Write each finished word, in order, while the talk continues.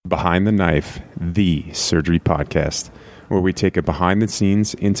Behind the Knife, the surgery podcast, where we take a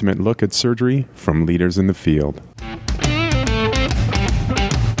behind-the-scenes, intimate look at surgery from leaders in the field.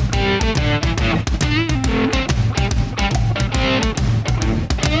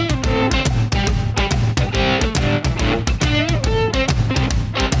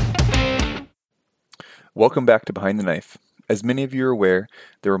 Welcome back to Behind the Knife. As many of you are aware,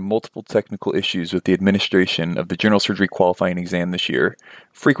 there are multiple technical issues with the administration of the general surgery qualifying exam this year,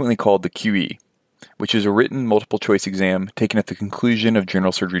 frequently called the QE, which is a written multiple choice exam taken at the conclusion of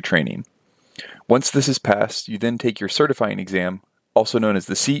general surgery training. Once this is passed, you then take your certifying exam, also known as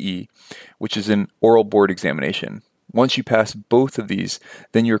the CE, which is an oral board examination. Once you pass both of these,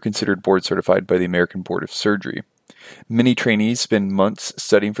 then you are considered board certified by the American Board of Surgery. Many trainees spend months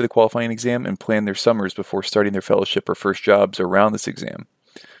studying for the qualifying exam and plan their summers before starting their fellowship or first jobs around this exam.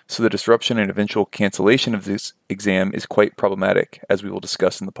 So the disruption and eventual cancellation of this exam is quite problematic, as we will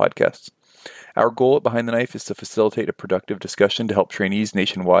discuss in the podcast. Our goal at Behind the Knife is to facilitate a productive discussion to help trainees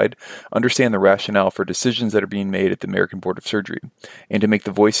nationwide understand the rationale for decisions that are being made at the American Board of Surgery, and to make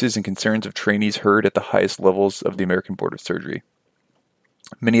the voices and concerns of trainees heard at the highest levels of the American Board of Surgery.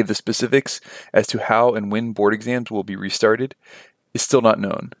 Many of the specifics as to how and when board exams will be restarted is still not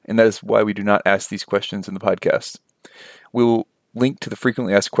known, and that is why we do not ask these questions in the podcast. We will link to the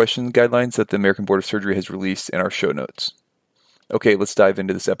frequently asked questions guidelines that the American Board of Surgery has released in our show notes. Okay, let's dive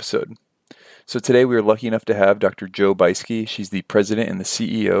into this episode. So today we are lucky enough to have Dr. Jo Beiske. She's the president and the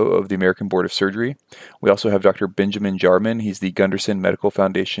CEO of the American Board of Surgery. We also have Dr. Benjamin Jarman. He's the Gunderson Medical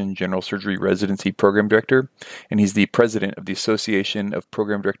Foundation General Surgery Residency Program Director, and he's the president of the Association of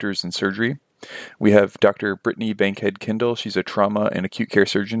Program Directors in Surgery. We have Dr. Brittany Bankhead-Kendall. She's a trauma and acute care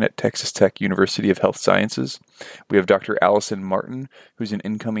surgeon at Texas Tech University of Health Sciences. We have Dr. Allison Martin, who's an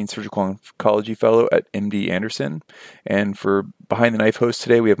incoming surgical oncology fellow at MD Anderson. And for Behind the Knife host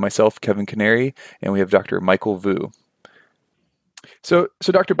today, we have myself, Kevin Canary, and we have Dr. Michael Vu. So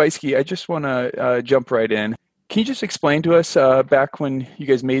Dr. Beiske, I just want to jump right in. Can you just explain to us, back when you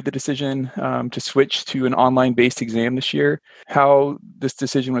guys made the decision to switch to an online-based exam this year, how this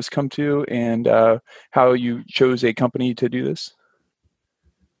decision was come to and how you chose a company to do this?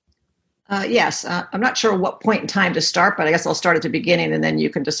 Yes. I'm not sure what point in time to start, but I guess I'll start at the beginning and then you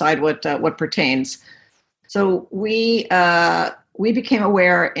can decide what pertains. So we became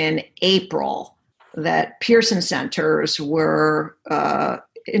aware in April that Pearson centers were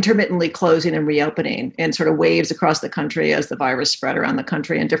intermittently closing and reopening in sort of waves across the country as the virus spread around the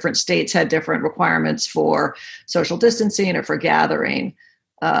country, and different states had different requirements for social distancing or for gathering.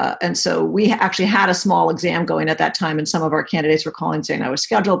 And so we actually had a small exam going at that time, and some of our candidates were calling saying I was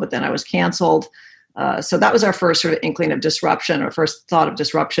scheduled, but then I was canceled. So that was our first sort of inkling of disruption, or first thought of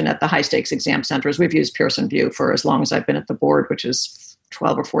disruption at the high stakes exam centers. We've used Pearson VUE for as long as I've been at the board, which is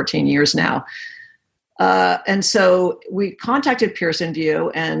 12 or 14 years now. And so we contacted Pearson VUE,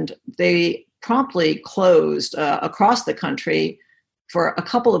 and they promptly closed across the country for a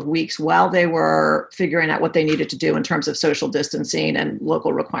couple of weeks while they were figuring out what they needed to do in terms of social distancing and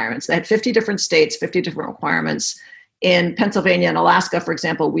local requirements. They had 50 different states, 50 different requirements. In Pennsylvania and Alaska, for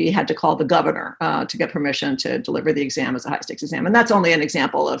example, we had to call the governor to get permission to deliver the exam as a high-stakes exam. And that's only an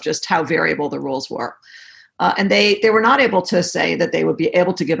example of just how variable the rules were. And they were not able to say that they would be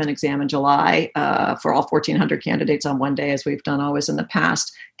able to give an exam in July for all 1,400 candidates on one day, as we've done always in the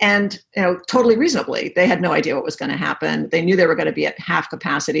past. And totally reasonably, they had no idea what was going to happen. They knew they were going to be at half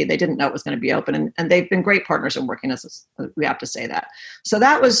capacity. They didn't know it was going to be open. And they've been great partners in working as we have to say that. So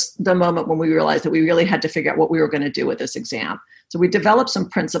that was the moment when we realized that we really had to figure out what we were going to do with this exam. So we developed some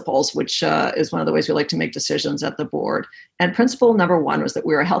principles, which is one of the ways we like to make decisions at the board. And principle number one was that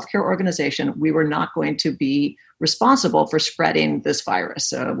we were a healthcare organization. We were not going to be responsible for spreading this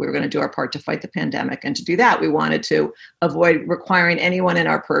virus. We were going to do our part to fight the pandemic. And to do that, we wanted to avoid requiring anyone in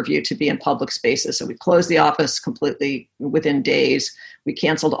our purview to be in public spaces. So we closed the office completely within days. We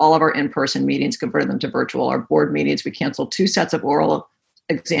canceled all of our in-person meetings, converted them to virtual. Our board meetings, we canceled 2 sets of oral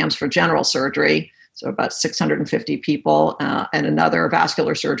exams for general surgery. So about 650 people, and another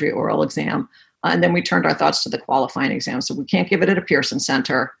vascular surgery oral exam. And then we turned our thoughts to the qualifying exam. So we can't give it at a Pearson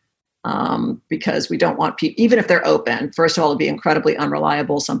center because we don't want people, even if they're open, first of all, it'd be incredibly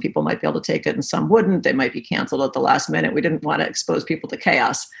unreliable. Some people might be able to take it and some wouldn't. They might be canceled at the last minute. We didn't want to expose people to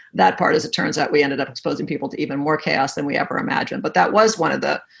chaos. That part, as it turns out, we ended up exposing people to even more chaos than we ever imagined. But that was one of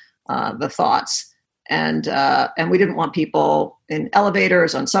the thoughts. And we didn't want people in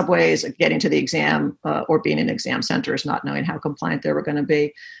elevators, on subways, getting to the exam or being in exam centers, not knowing how compliant they were going to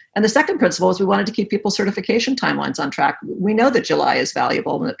be. And the second principle is we wanted to keep people's certification timelines on track. We know that July is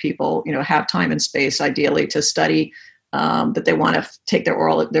valuable and that people, have time and space, ideally, to study that they want to take their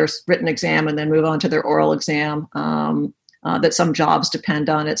written exam and then move on to their oral exam, that some jobs depend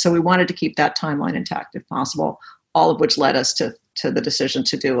on it. So we wanted to keep that timeline intact if possible, all of which led us to the decision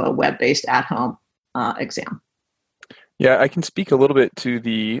to do a web-based at-home exam. Yeah, I can speak a little bit to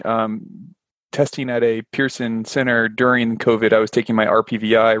the testing at a Pearson Center during COVID. I was taking my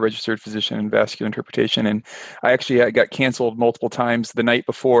RPVI, Registered Physician in Vascular Interpretation, and I got canceled multiple times the night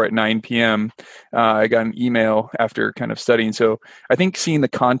before at 9 p.m. I got an email after kind of studying. So I think seeing the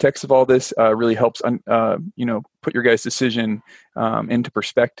context of all this really helps, put your guys' decision into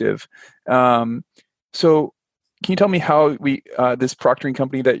perspective. So can you tell me how this proctoring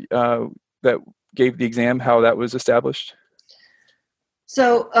company that gave the exam, how that was established?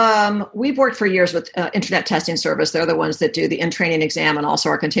 So we've worked for years with Internet Testing Service. They're the ones that do the in-training exam and also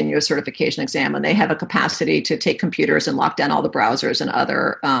our continuous certification exam. And they have a capacity to take computers and lock down all the browsers and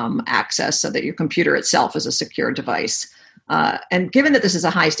other access so that your computer itself is a secure device. And given that this is a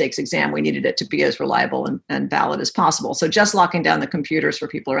high-stakes exam, we needed it to be as reliable and valid as possible. So just locking down the computers for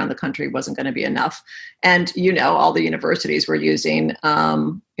people around the country wasn't going to be enough. And, all the universities were using,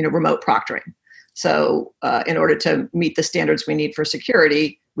 remote proctoring. So in order to meet the standards we need for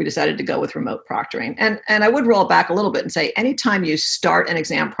security, we decided to go with remote proctoring. And I would roll back a little bit and say, anytime you start an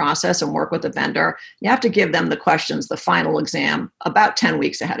exam process and work with a vendor, you have to give them the questions, the final exam, about 10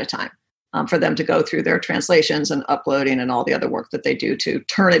 weeks ahead of time for them to go through their translations and uploading and all the other work that they do to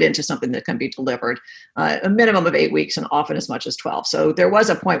turn it into something that can be delivered a minimum of 8 weeks and often as much as 12. So there was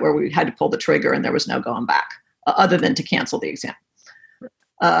a point where we had to pull the trigger and there was no going back other than to cancel the exam.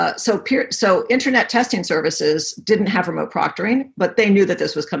 So Internet Testing Services didn't have remote proctoring, but they knew that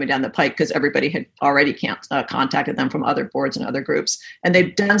this was coming down the pike because everybody had already contacted them from other boards and other groups. And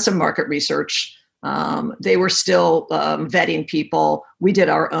they've done some market research. They were still vetting people. We did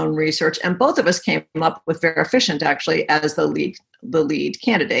our own research, and both of us came up with Verificient actually as the lead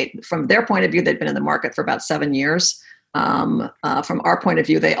candidate. From their point of view, they'd been in the market for about 7 years. From our point of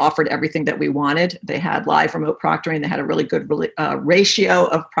view, they offered everything that we wanted. They had live remote proctoring. They had a really good ratio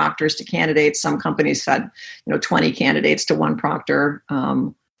of proctors to candidates. Some companies had, 20 candidates to one proctor.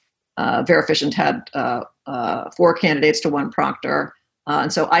 Verificient had 4 candidates to one proctor.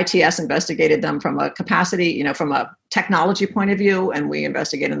 And so ITS investigated them from a capacity, from a technology point of view, and we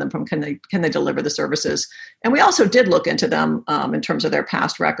investigated them from can they deliver the services. And we also did look into them in terms of their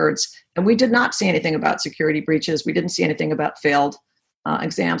past records, and we did not see anything about security breaches. We didn't see anything about failed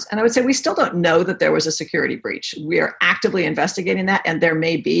exams. And I would say we still don't know that there was a security breach. We are actively investigating that, and there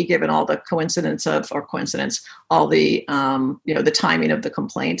may be, given all the all the the timing of the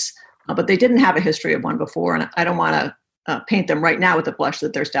complaints. But they didn't have a history of one before, and I don't want to paint them right now with the blush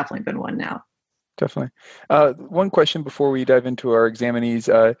that there's definitely been one now. Definitely. One question before we dive into our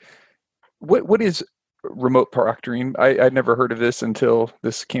examinees. What is remote proctoring? I'd never heard of this until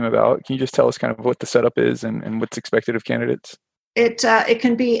this came about. Can you just tell us kind of what the setup is and what's expected of candidates? It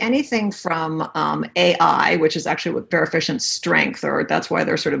can be anything from AI, which is actually what Verificient's strength, or that's why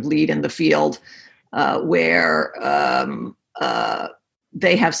they're sort of lead in the field, where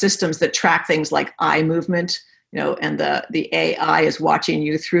they have systems that track things like eye movement, and the AI is watching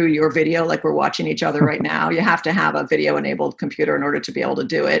you through your video, like we're watching each other right now. You have to have a video-enabled computer in order to be able to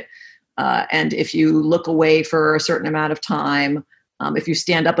do it. And if you look away for a certain amount of time, if you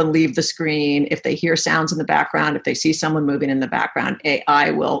stand up and leave the screen, if they hear sounds in the background, if they see someone moving in the background,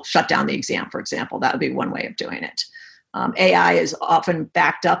 AI will shut down the exam, for example. That would be one way of doing it. AI is often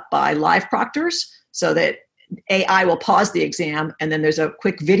backed up by live proctors, so that AI will pause the exam, and then there's a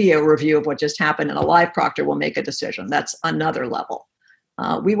quick video review of what just happened, and a live proctor will make a decision. That's another level.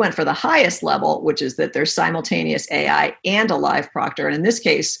 We went for the highest level, which is that there's simultaneous AI and a live proctor. And in this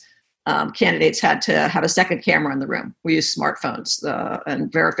case, candidates had to have a second camera in the room. We use smartphones, and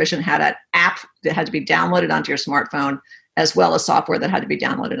Verificient had an app that had to be downloaded onto your smartphone, as well as software that had to be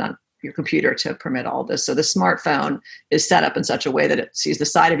downloaded on your computer to permit all this. So the smartphone is set up in such a way that it sees the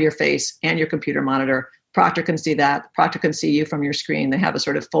side of your face and your computer monitor. Proctor can see that. Proctor can see you from your screen. They have a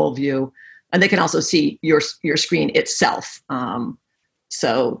sort of full view, and they can also see your screen itself.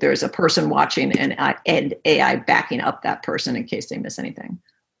 So there's a person watching and AI backing up that person in case they miss anything.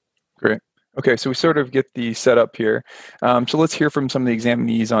 Great. Okay, so we sort of get the setup here. So let's hear from some of the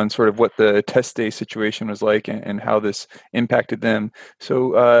examinees on sort of what the test day situation was like and how this impacted them.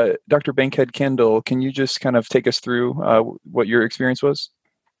 So Dr. Bankhead Kendall, can you just kind of take us through what your experience was?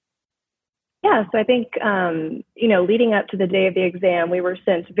 Yeah, so I think, leading up to the day of the exam, we were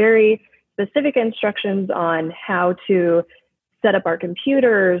sent very specific instructions on how to set up our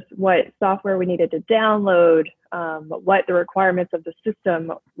computers, what software we needed to download, what the requirements of the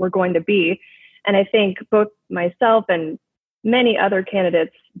system were going to be. And I think both myself and many other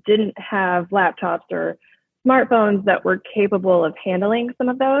candidates didn't have laptops or smartphones that were capable of handling some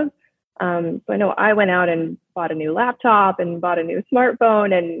of those. So I know I went out and bought a new laptop and bought a new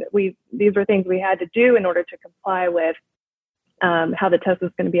smartphone, and these were things we had to do in order to comply with how the test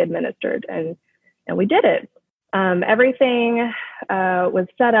was going to be administered, and we did it. Everything was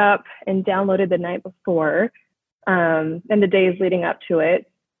set up and downloaded the night before, and the days leading up to it.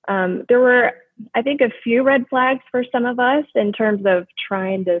 There were, I think, a few red flags for some of us in terms of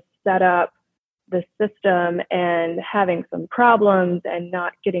trying to set up the system and having some problems and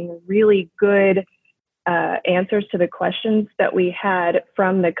not getting really good answers to the questions that we had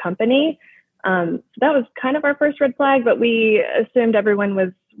from the company. So that was kind of our first red flag, but we assumed everyone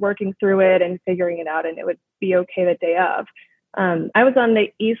was working through it and figuring it out and it would be okay the day of. I was on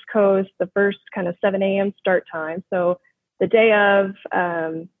the East Coast, the first kind of 7 a.m. start time. So the day of,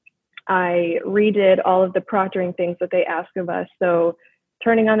 I redid all of the proctoring things that they asked of us. So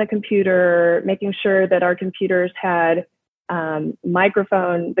turning on the computer, making sure that our computers had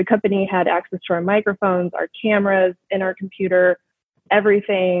microphone, the company had access to our microphones, our cameras in our computer,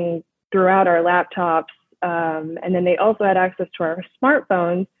 everything throughout our laptops. And then they also had access to our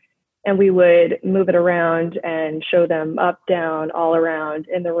smartphones, and we would move it around and show them up, down, all around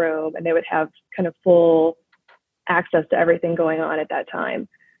in the room. And they would have kind of full access to everything going on at that time.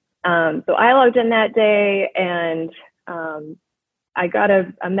 So I logged in that day, and I got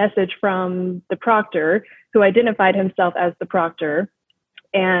a message from the proctor, who identified himself as the proctor,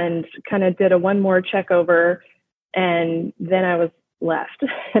 and kind of did a one more check over, and then I was left.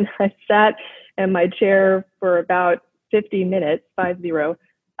 And I sat in my chair for about 50 minutes, 50,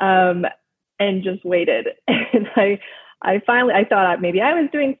 and just waited. And I finally, I thought maybe I was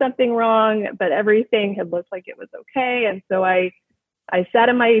doing something wrong, but everything had looked like it was okay. And so I sat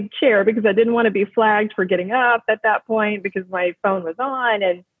in my chair because I didn't want to be flagged for getting up at that point because my phone was on,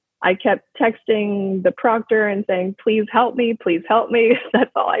 and I kept texting the proctor and saying, please help me, please help me. That's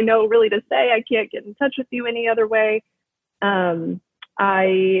all I know really to say. I can't get in touch with you any other way.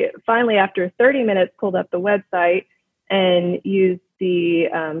 I finally, after 30 minutes, pulled up the website and used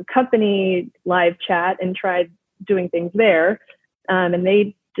the company live chat and tried doing things there. And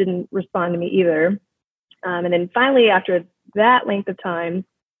they didn't respond to me either. And then finally, after that length of time,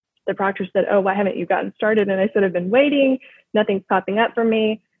 the proctor said, oh, why haven't you gotten started? And I said, I've been waiting. Nothing's popping up for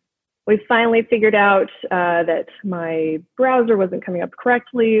me. We finally figured out that my browser wasn't coming up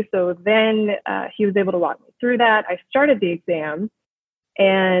correctly. So then he was able to walk me through that. I started the exam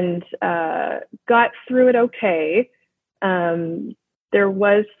and got through it okay. There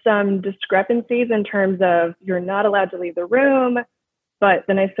was some discrepancies in terms of you're not allowed to leave the room. But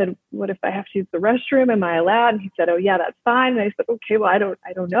then I said, what if I have to use the restroom? Am I allowed? And he said, oh, yeah, that's fine. And I said, okay, well, I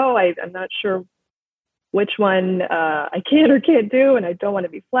don't know. I'm not sure which one I can or can't do, and I don't want to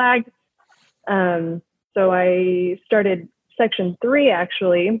be flagged. So I started section 3,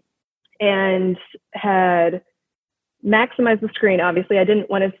 actually, and had maximized the screen. Obviously, I didn't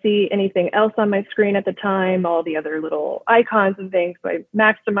want to see anything else on my screen at the time, all the other little icons and things. So I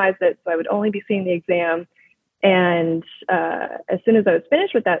maximized it so I would only be seeing the exam. And as soon as I was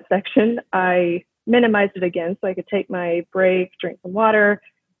finished with that section, I minimized it again so I could take my break, drink some water.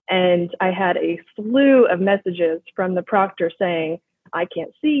 And I had a slew of messages from the proctor saying, I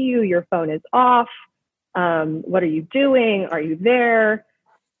can't see you, your phone is off. What are you doing? Are you there?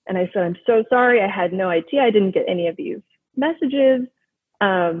 And I said, I'm so sorry. I had no idea. I didn't get any of these messages.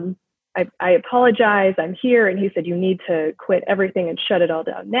 I apologize. I'm here. And he said, you need to quit everything and shut it all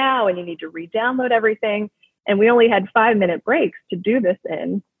down now. And you need to re-download everything. And we only had 5-minute breaks to do this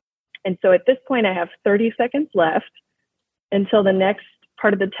in. And so at this point, I have 30 seconds left until the next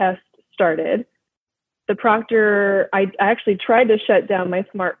part of the test started. The proctor, I actually tried to shut down my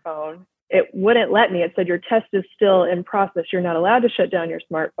smartphone. It wouldn't let me. It said, your test is still in process. You're not allowed to shut down your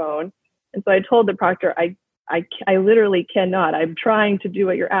smartphone. And so I told the proctor, I literally cannot. I'm trying to do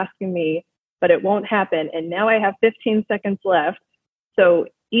what you're asking me, but it won't happen. And now I have 15 seconds left. So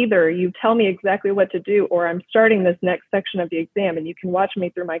either you tell me exactly what to do, or I'm starting this next section of the exam and you can watch me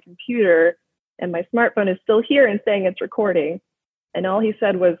through my computer, and my smartphone is still here and saying it's recording. And all he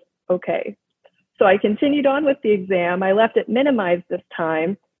said was, okay. So I continued on with the exam. I left it minimized this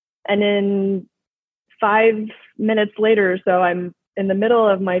time. And then 5 minutes later or so, I'm in the middle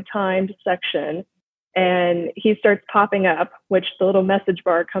of my timed section, and he starts popping up, which the little message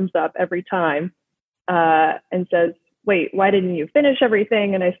bar comes up every time, and says, wait, why didn't you finish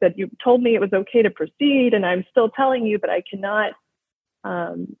everything? And I said, you told me it was okay to proceed, and I'm still telling you that I cannot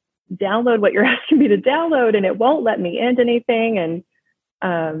download what you're asking me to download, and it won't let me end anything.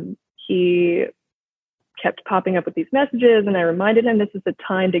 And he kept popping up with these messages, and I reminded him, this is a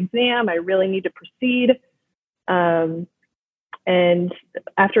timed exam. I really need to proceed. And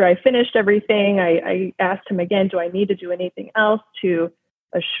after I finished everything, I asked him again, do I need to do anything else to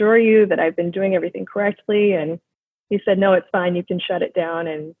assure you that I've been doing everything correctly? And he said, no, it's fine. You can shut it down.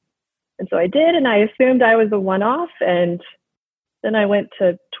 And so I did, and I assumed I was a one-off. And then I went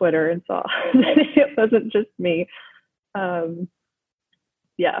to Twitter and saw that it wasn't just me.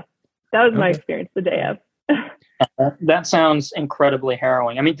 Yeah, that was my experience the day of. That sounds incredibly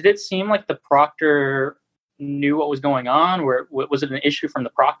harrowing. I mean, did it seem like the proctor knew what was going on? Or was it an issue from the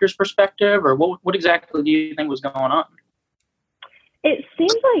proctor's perspective? Or what exactly do you think was going on? It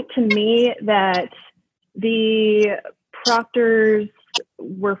seems like to me that the proctors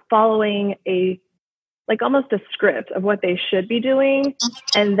were following almost a script of what they should be doing,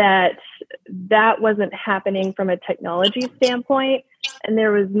 and that wasn't happening from a technology standpoint. And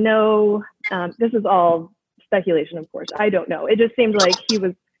there was no, this is all speculation, of course. I don't know. It just seemed like he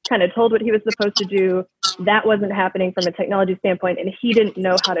was kind of told what he was supposed to do. That wasn't happening from a technology standpoint, and he didn't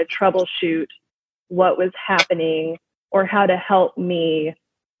know how to troubleshoot what was happening or how to help me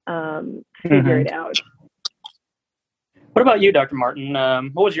figure it out. What about you, Dr. Martin?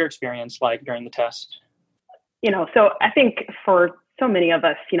 What was your experience like during the test? So I think for so many of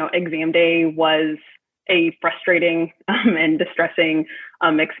us, exam day was a frustrating and distressing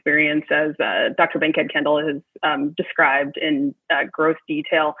experience, as Dr. Bankhead-Kendall has described in gross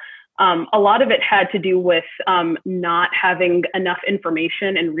detail. A lot of it had to do with not having enough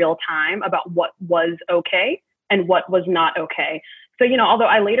information in real time about what was okay and what was not okay. So, although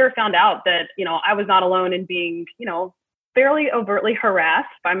I later found out that, I was not alone in being, fairly overtly harassed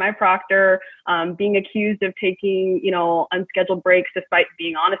by my proctor, being accused of taking, unscheduled breaks despite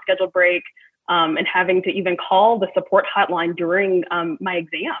being on a scheduled break, and having to even call the support hotline during my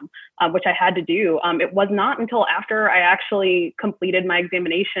exam, which I had to do. It was not until after I actually completed my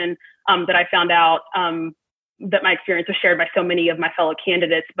examination that I found out that my experience was shared by so many of my fellow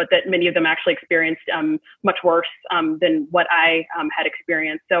candidates, but that many of them actually experienced much worse than what I had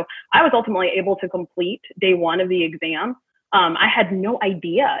experienced. So I was ultimately able to complete day one of the exam. I had no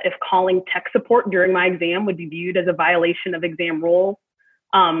idea if calling tech support during my exam would be viewed as a violation of exam rules.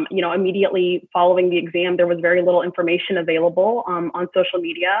 Immediately following the exam, there was very little information available on social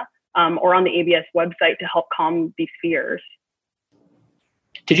media or on the ABS website to help calm these fears.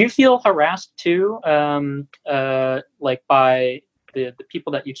 Did you feel harassed too, like by the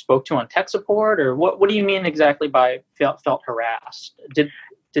people that you spoke to on tech support, or what do you mean exactly by felt harassed? Did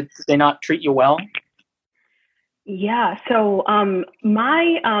they not treat you well? Yeah. So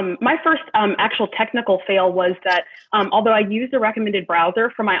my first actual technical fail was that although I used a recommended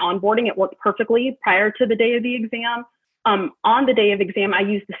browser for my onboarding, it worked perfectly prior to the day of the exam. On the day of exam, I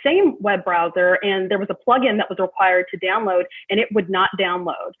used the same web browser, and there was a plugin that was required to download, and it would not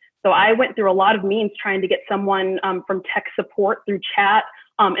download. So I went through a lot of means trying to get someone from tech support through chat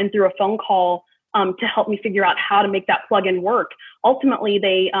and through a phone call to help me figure out how to make that plugin work. Ultimately,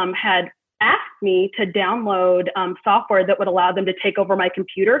 they had asked me to download software that would allow them to take over my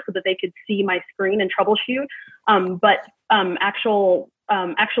computer so that they could see my screen and troubleshoot. But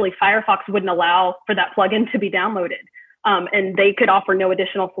actually, Firefox wouldn't allow for that plugin to be downloaded. And they could offer no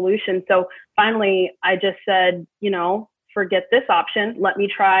additional solution. So finally, I just said, forget this option. Let me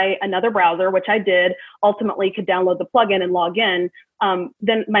try another browser, which I did. Ultimately, could download the plugin and log in.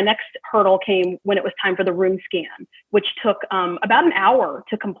 Then my next hurdle came when it was time for the room scan, which took about an hour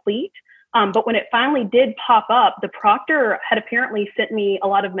to complete. But when it finally did pop up, the proctor had apparently sent me a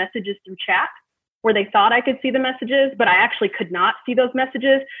lot of messages through chat where they thought I could see the messages, but I actually could not see those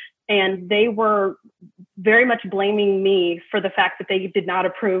messages. And they were very much blaming me for the fact that they did not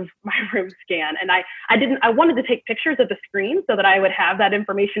approve my room scan. And I wanted to take pictures of the screen so that I would have that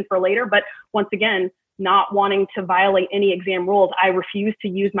information for later. But once again, not wanting to violate any exam rules, I refused to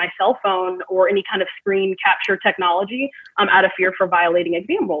use my cell phone or any kind of screen capture technology out of fear for violating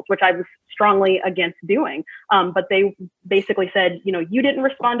exam rules, which I was strongly against doing. But they basically said, you didn't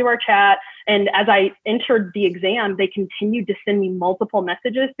respond to our chat. And as I entered the exam, they continued to send me multiple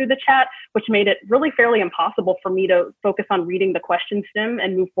messages through the chat, which made it really fairly impossible for me to focus on reading the question stem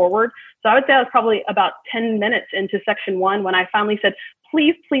and move forward. So I would say I was probably about 10 minutes into section 1 when I finally said,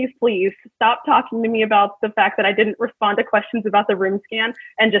 please, please, please stop talking to me about the fact that I didn't respond to questions about the room scan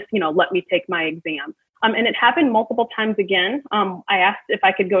and just, let me take my exam. And it happened multiple times again. I asked if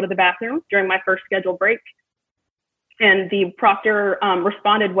I could go to the bathroom during my first scheduled break. And the proctor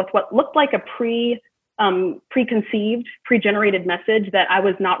responded with what looked like a preconceived, pre-generated message that I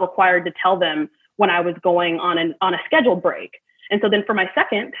was not required to tell them when I was going on a scheduled break. And so then for my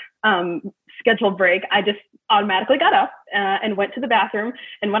second scheduled break, I just automatically got up and went to the bathroom.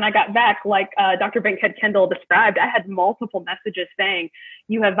 And when I got back, like Dr. Bankhead Kendall described, I had multiple messages saying,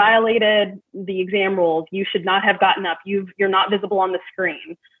 you have violated the exam rules. You should not have gotten up. You're not visible on the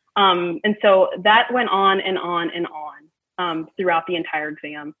screen. And so that went on and on and on throughout the entire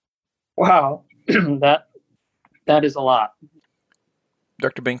exam. Wow, that is a lot.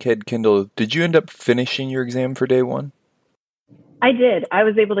 Dr. Bankhead Kendall, did you end up finishing your exam for day one? I did. I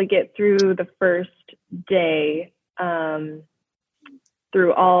was able to get through the first day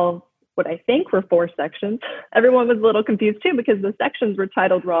through all what I think were 4 sections. Everyone was a little confused too because the sections were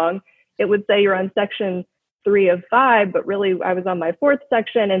titled wrong. It would say you're on section 3 of 5, but really I was on my 4th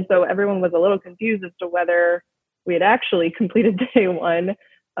section. And so everyone was a little confused as to whether we had actually completed day 1.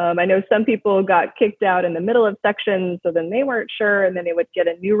 I know some people got kicked out in the middle of sections, so then they weren't sure, and then they would get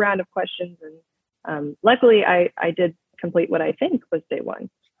a new round of questions. And luckily, I did complete what I think was day 1.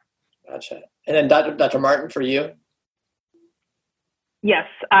 Gotcha. And then Dr. Martin, for you? Yes,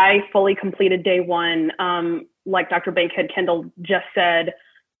 I fully completed day 1. Like Dr. Bankhead Kendall just said,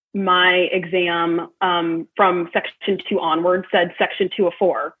 my exam from section 2 onward said section 2 of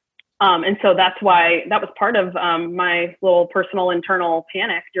 4. And so that's why that was part of my little personal internal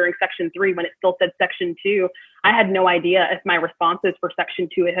panic during section 3 when it still said section 2. I had no idea if my responses for section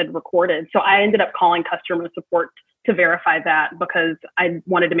 2 it had recorded. So I ended up calling customer support to verify that because I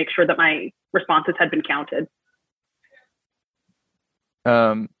wanted to make sure that my responses had been counted.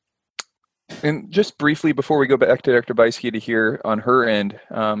 And just briefly before we go back to Dr. Beiske to hear on her end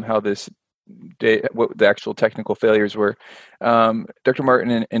how this day, what the actual technical failures were, Dr.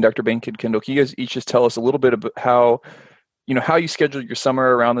 Martin and Dr. Bankhead Kendall, can you guys each just tell us a little bit about how you scheduled your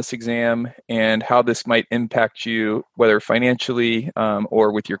summer around this exam and how this might impact you, whether financially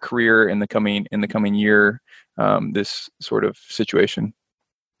or with your career in the coming year, this sort of situation?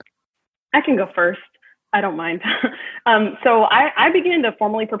 I can go first. I don't mind. So I began to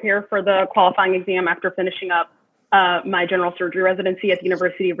formally prepare for the qualifying exam after finishing up my general surgery residency at the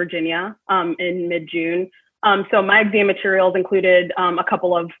University of Virginia in mid-June. So my exam materials included a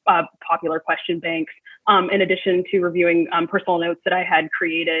couple of popular question banks, in addition to reviewing personal notes that I had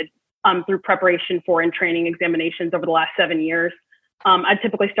created through preparation for and training examinations over the last 7 years. I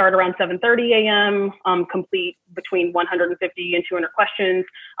typically start around 7:30 a.m., complete between 150 and 200 questions,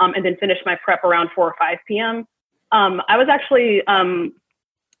 and then finish my prep around 4 or 5 p.m. I was actually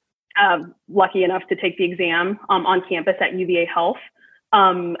lucky enough to take the exam on campus at UVA Health.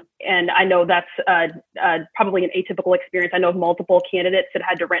 And I know that's probably an atypical experience. I know of multiple candidates that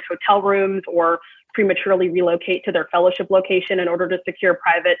had to rent hotel rooms or prematurely relocate to their fellowship location in order to secure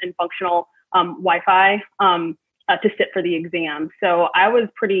private and functional Wi-Fi to sit for the exam. So I was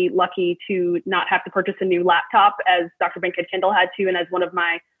pretty lucky to not have to purchase a new laptop as Dr. Bankhead Kendall had to, and as one of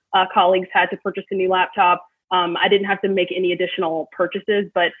my colleagues had to purchase a new laptop. I didn't have to make any additional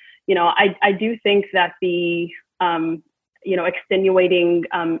purchases, but I do think that the extenuating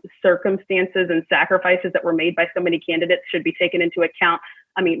circumstances and sacrifices that were made by so many candidates should be taken into account.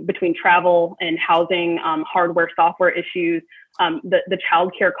 I mean, between travel and housing, hardware, software issues, the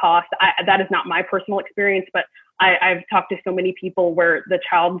childcare cost. That is not my personal experience, but I've talked to so many people where the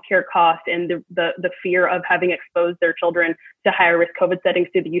childcare cost and the fear of having exposed their children to higher risk COVID settings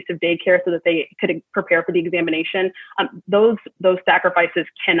through the use of daycare so that they could prepare for the examination. Those sacrifices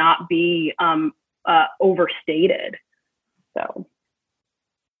cannot be overstated. So.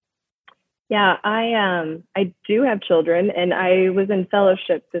 Yeah, I do have children, and I was in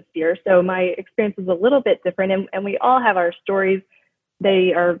fellowship this year, so my experience is a little bit different, and we all have our stories.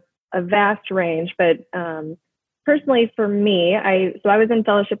 They are a vast range, but personally for me, I was in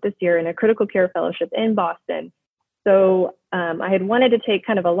fellowship this year in a critical care fellowship in Boston. So I had wanted to take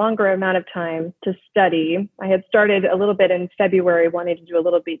kind of a longer amount of time to study. I had started a little bit in February, wanting to do a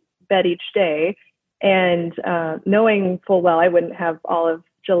little bit each day, and knowing full well I wouldn't have all of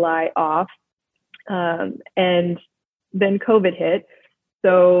July off. And then COVID hit,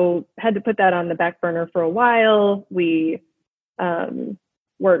 so had to put that on the back burner for a while. We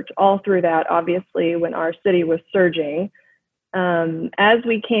worked all through that, obviously, when our city was surging. As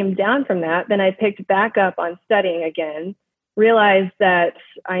we came down from that, then I picked back up on studying again, realized that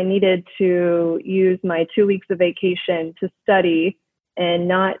I needed to use my 2 weeks of vacation to study and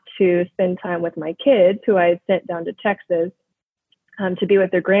not to spend time with my kids, who I had sent down to Texas to be with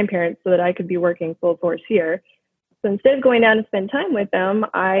their grandparents so that I could be working full force here. So instead of going down to spend time with them,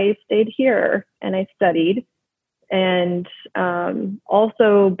 I stayed here and I studied, and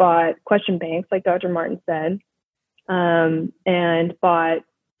also bought question banks, like Dr. Martin said, and bought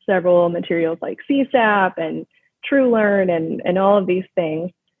several materials like CSAP and TrueLearn and all of these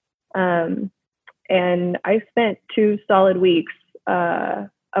things. And I spent 2 solid weeks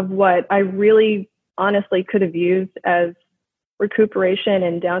of what I really honestly could have used as recuperation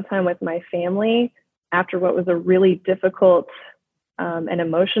and downtime with my family after what was a really difficult and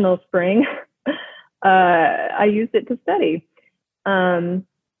emotional spring. I used it to study. And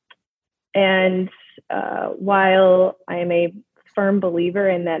while I am a firm believer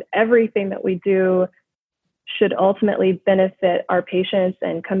in that everything that we do should ultimately benefit our patients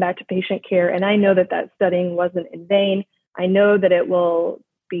and come back to patient care, and I know that studying wasn't in vain. I know that it will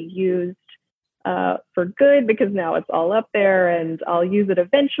be used for good because now it's all up there and I'll use it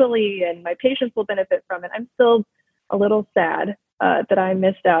eventually and my patients will benefit from it. I'm still a little sad that I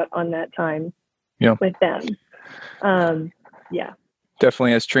missed out on that time with them.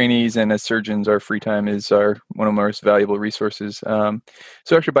 Definitely, as trainees and as surgeons, our free time is one of our most valuable resources. So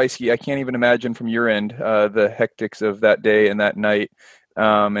Dr. Beiske, I can't even imagine from your end the hectics of that day and that night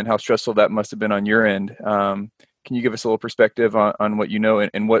and how stressful that must have been on your end. Can you give us a little perspective on what you know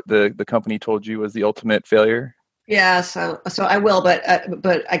and what the company told you was the ultimate failure? Yeah, so I will, but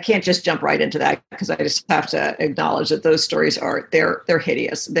I can't just jump right into that because I just have to acknowledge that those stories they're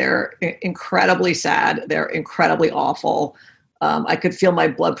hideous. They're incredibly sad. They're incredibly awful. I could feel my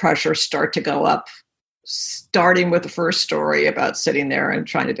blood pressure start to go up, starting with the first story about sitting there and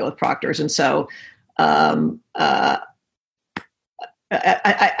trying to deal with proctors. And so I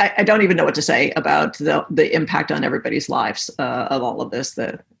don't even know what to say about the impact on everybody's lives of all of this,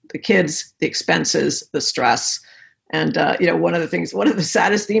 the kids, the expenses, the stress. And, one of the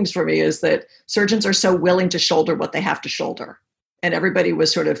saddest themes for me is that surgeons are so willing to shoulder what they have to shoulder. And everybody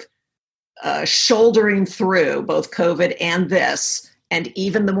was sort of shouldering through both COVID and this. And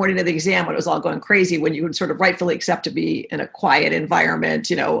even the morning of the exam, when it was all going crazy, when you would sort of rightfully accept to be in a quiet environment,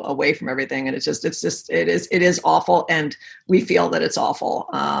 away from everything. And it is awful. And we feel that it's awful.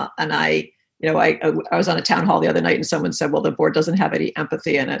 And I was on a town hall the other night and someone said, well, the board doesn't have any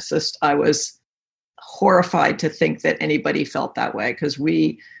empathy. And it's just, I was horrified to think that anybody felt that way because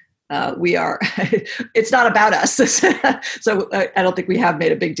we are, it's not about us. So I don't think we have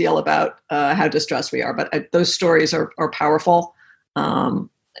made a big deal about how distressed we are, but those stories are powerful.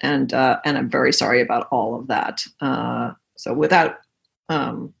 And I'm very sorry about all of that. So without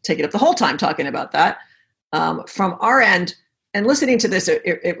taking up the whole time talking about that, from our end, and listening to this,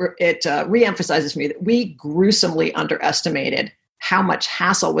 it reemphasizes for me that we gruesomely underestimated how much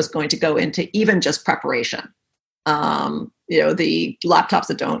hassle was going to go into even just preparation. The laptops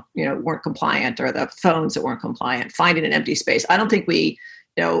that weren't compliant or the phones that weren't compliant, finding an empty space. I don't think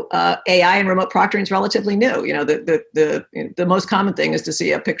AI and remote proctoring is relatively new. The most common thing is to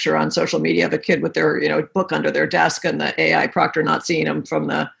see a picture on social media of a kid with their, book under their desk and the AI proctor not seeing them from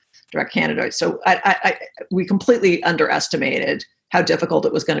the direct candidate. So we completely underestimated how difficult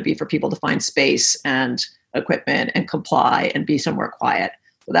it was going to be for people to find space and equipment and comply and be somewhere quiet.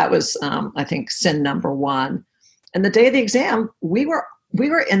 So that was, I think, sin number one. And the day of the exam, we were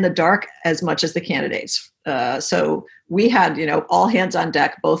in the dark as much as the candidates. So we had, all hands on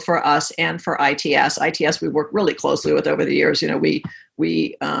deck, both for us and for ITS. ITS we worked really closely with over the years.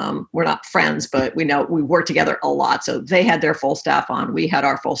 We're not friends, but we worked together a lot. So they had their full staff on. We had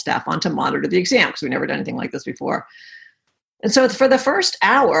our full staff on to monitor the exam because we never done anything like this before. And so for the first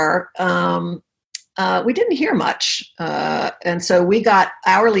hour, we didn't hear much. And so we got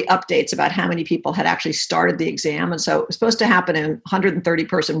hourly updates about how many people had actually started the exam. And so it was supposed to happen in 130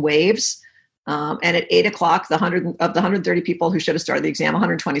 person waves. And at 8:00, of the 130 people who should have started the exam,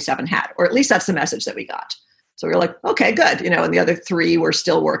 127 had, or at least that's the message that we got. So we were like, okay, good. And the other 3 were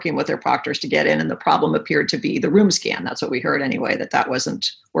still working with their proctors to get in. And the problem appeared to be the room scan. That's what we heard anyway, that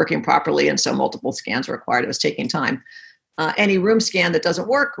wasn't working properly. And so multiple scans were required. It was taking time. Any room scan that doesn't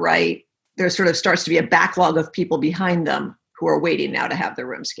work right, there sort of starts to be a backlog of people behind them who are waiting now to have their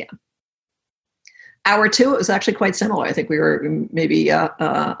room scan. Hour 2, it was actually quite similar. I think we were maybe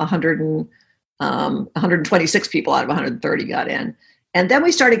 126 people out of 130 got in. And then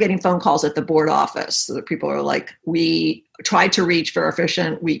we started getting phone calls at the board office. So the people are like, we tried to reach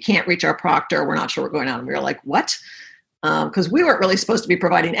Verificient. We can't reach our proctor. We're not sure what's going on. And we were like, what? Because we weren't really supposed to be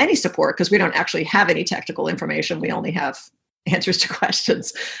providing any support because we don't actually have any technical information. We only have answers to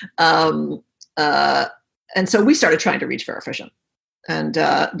questions. And so we started trying to reach Verificient. And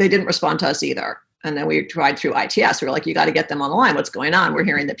they didn't respond to us either. And then we tried through ITS. We were like, you got to get them on the line. What's going on? We're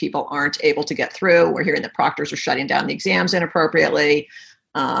hearing that people aren't able to get through. We're hearing that proctors are shutting down the exams inappropriately.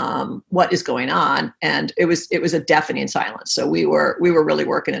 What is going on? And it was a deafening silence. So we were really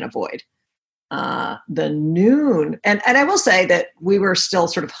working in a void. The noon, and I will say that we were still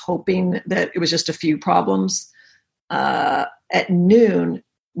sort of hoping that it was just a few problems. At noon,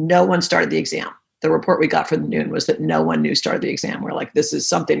 no one started the exam. The report we got from noon was that no one knew started the exam. We're like, this is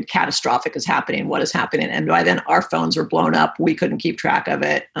something catastrophic is happening. What is happening? And by then our phones were blown up. We couldn't keep track of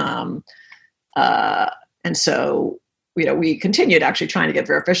it. And so, we continued actually trying to get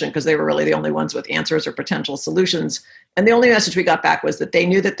Verifficient because they were really the only ones with answers or potential solutions. And the only message we got back was that they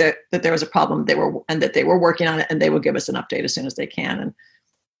knew that there was a problem and that they were working on it and they would give us an update as soon as they can.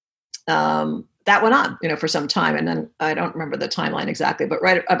 And that went on, for some time. And then I don't remember the timeline exactly, but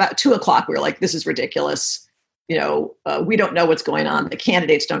right about 2:00, we were like, this is ridiculous. We don't know what's going on. The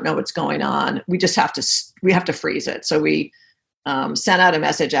candidates don't know what's going on. We just have to freeze it. So we sent out a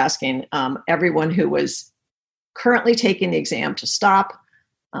message asking everyone who was currently taking the exam to stop,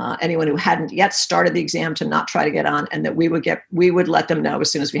 anyone who hadn't yet started the exam to not try to get on, and that we would let them know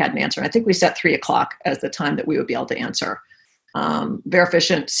as soon as we had an answer. And I think we set 3:00 as the time that we would be able to answer.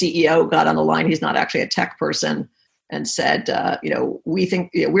 Verifficient CEO got on the line. He's not actually a tech person, and said, we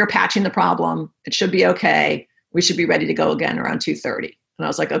think we're patching the problem. It should be okay. We should be ready to go again around 2:30. And I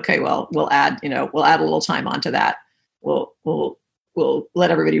was like, okay, well, we'll add a little time onto that. We'll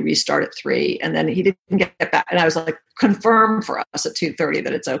let everybody restart at 3. And then he didn't get back. And I was like, confirm for us at 2:30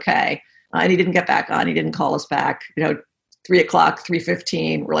 that it's okay. And he didn't get back on. He didn't call us back. 3:00,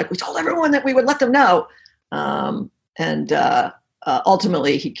 3:15. We're like, we told everyone that we would let them know. And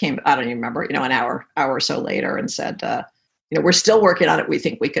ultimately he came, I don't even remember, an hour or so later and said, we're still working on it. We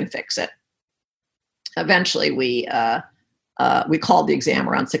think we can fix it. Eventually we called the exam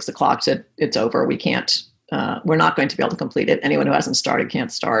around 6:00, said it's over. We can't, we're not going to be able to complete it. Anyone who hasn't started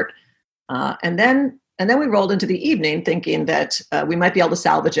can't start. And then we rolled into the evening thinking that we might be able to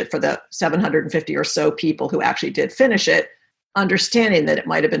salvage it for the 750 or so people who actually did finish it, understanding that it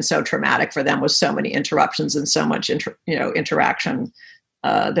might have been so traumatic for them with so many interruptions and so much interaction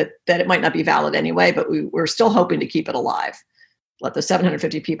that it might not be valid anyway, but we're still hoping to keep it alive. Let the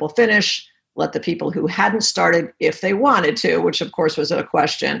 750 people finish, let the people who hadn't started, if they wanted to, which of course was a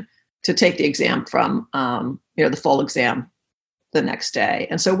question, to take the exam from the full exam the next day.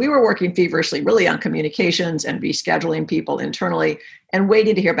 And so we were working feverishly really on communications and rescheduling people internally and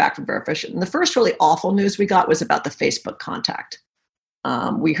waiting to hear back from Verifficient. And the first really awful news we got was about the Facebook contact.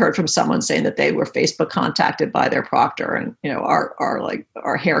 We heard from someone saying that they were Facebook contacted by their proctor, and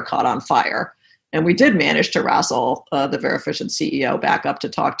our hair caught on fire. And we did manage to wrestle the Verifficient CEO back up to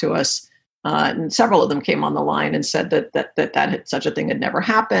talk to us. And several of them came on the line and said that such a thing had never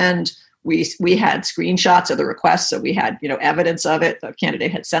happened. We had screenshots of the requests, so we had evidence of it. The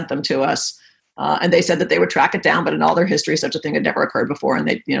candidate had sent them to us, and they said that they would track it down. But in all their history, such a thing had never occurred before, and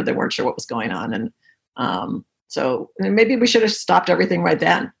they weren't sure what was going on. And so maybe we should have stopped everything right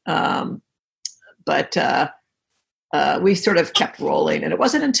then. But we sort of kept rolling, and it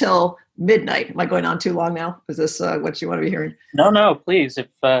wasn't until midnight. Am I going on too long now? Is this what you want to be hearing? No, please.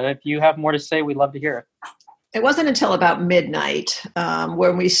 If you have more to say, we'd love to hear it. It wasn't until about midnight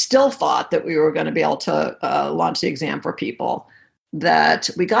when we still thought that we were going to be able to launch the exam for people that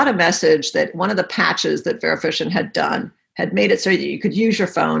we got a message that one of the patches that Verifficient had done had made it so that you could use your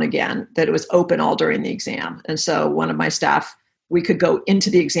phone again, that it was open all during the exam. And so one of my staff, we could go into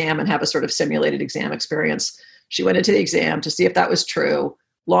the exam and have a sort of simulated exam experience. She went into the exam to see if that was true,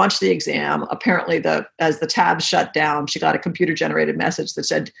 launched the exam. Apparently, as the tabs shut down, she got a computer-generated message that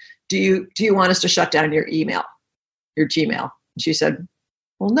said, do you want us to shut down your email, your Gmail? And she said,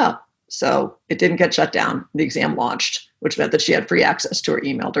 well, no. So it didn't get shut down. The exam launched, which meant that she had free access to her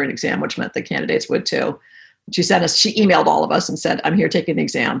email during the exam, which meant the candidates would too. She emailed all of us and said, I'm here taking the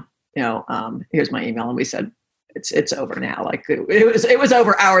exam. Here's my email. And we said, it's over now. Like it was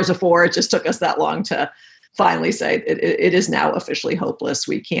over hours before. It just took us that long to finally say it is now officially hopeless.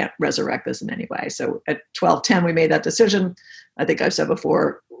 We can't resurrect this in any way. So at 12:10, we made that decision. I think I've said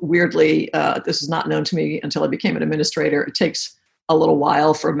before, weirdly, this is not known to me until I became an administrator. It takes a little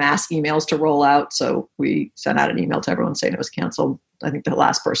while for mass emails to roll out. So we sent out an email to everyone saying it was canceled. I think the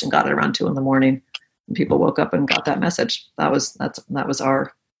last person got it around 2 a.m. and people woke up and got that message. That was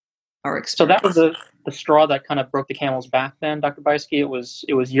our experience. So that was the straw that kind of broke the camel's back then, Dr. Beiske? It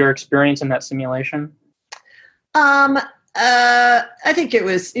was your experience in that simulation? I think it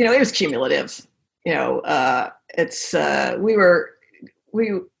was cumulative.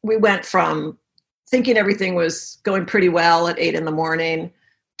 We went from thinking everything was going pretty well at 8 a.m.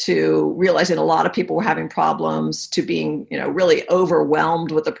 to realizing a lot of people were having problems, to being, really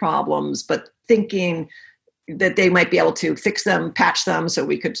overwhelmed with the problems, but thinking that they might be able to fix them, patch them, so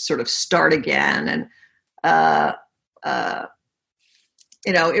we could sort of start again. And,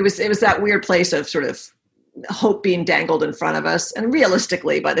 it was that weird place of sort of hope being dangled in front of us. And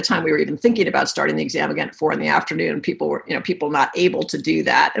realistically, by the time we were even thinking about starting the exam again at 4 PM, people were, people not able to do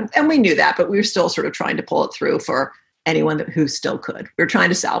that. And we knew that, but we were still sort of trying to pull it through for anyone who still could. We were trying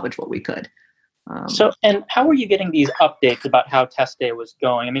to salvage what we could. And how were you getting these updates about how test day was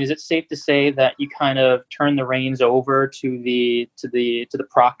going? I mean, is it safe to say that you kind of turned the reins over to the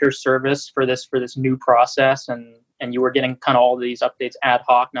proctor service for this new process, and you were getting kind of all these updates ad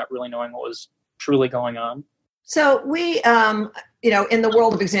hoc, not really knowing what was truly going on? So we, in the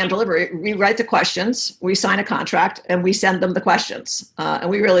world of exam delivery, we write the questions, we sign a contract, and we send them the questions. And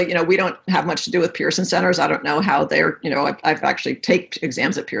we really, we don't have much to do with Pearson Centers. I don't know how they're, I've actually taken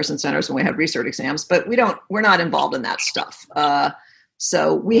exams at Pearson Centers when we had research exams, but we're not involved in that stuff.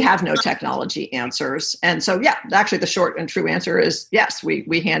 So we have no technology answers. And so, yeah, actually the short and true answer is yes,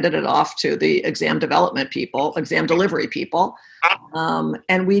 we handed it off to the exam delivery people.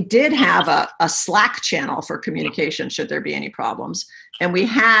 And we did have a Slack channel for communication should there be any problems. And we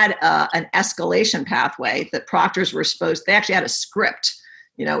had an escalation pathway that proctors were they actually had a script.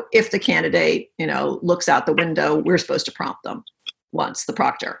 If the candidate, looks out the window, we're supposed to prompt them once, the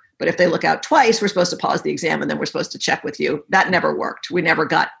proctor. But if they look out twice, we're supposed to pause the exam and then we're supposed to check with you. That never worked. We never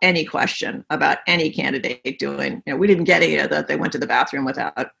got any question about any candidate doing, we didn't get any of that. They went to the bathroom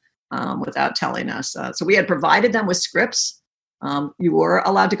without telling us. So we had provided them with scripts. You were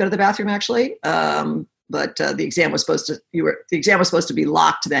allowed to go to the bathroom actually. But the exam was supposed to be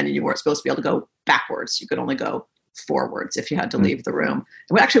locked then, and you weren't supposed to be able to go backwards. You could only go forwards if you had to leave the room.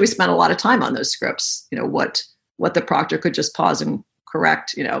 And we spent a lot of time on those scripts, what the proctor could just pause and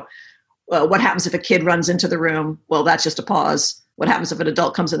correct, what happens if a kid runs into the room? Well, that's just a pause. What happens if an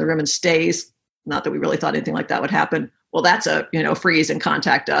adult comes in the room and stays? Not that we really thought anything like that would happen. Well, that's a, freeze and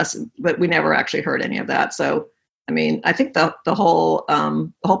contact us. But we never actually heard any of that. So, I think the whole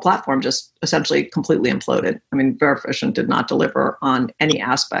platform just essentially completely imploded. Verifficient did not deliver on any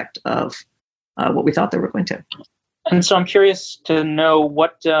aspect of what we thought they were going to. And so I'm curious to know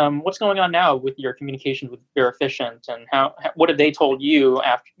what's going on now with your communication with Verifficient, and what have they told you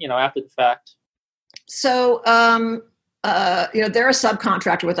after the fact? So, they're a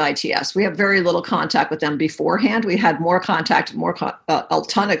subcontractor with ITS. We have very little contact with them beforehand. We had more contact, a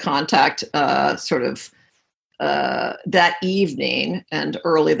ton of contact, that evening and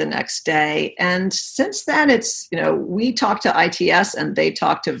early the next day. And since then, it's we talk to ITS and they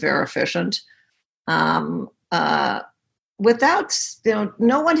talk to Verifficient. Without,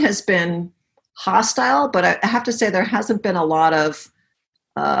 no one has been hostile, but I have to say there hasn't been a lot of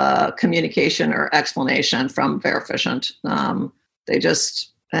communication or explanation from Verifficient.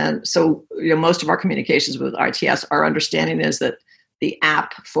 So most of our communications with ITS, our understanding is that the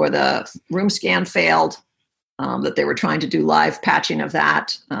app for the room scan failed, that they were trying to do live patching of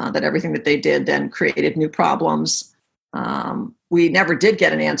that everything that they did then created new problems. We never did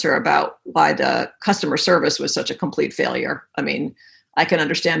get an answer about why the customer service was such a complete failure. I can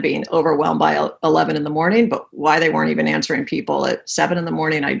understand being overwhelmed by 11 in the morning, but why they weren't even answering people at 7 in the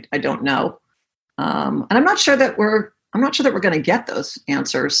morning, I don't know. And I'm not sure that we're going to get those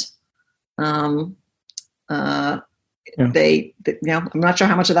answers. I'm not sure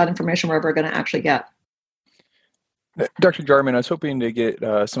how much of that information we're ever going to actually get. Dr. Jarman, I was hoping to get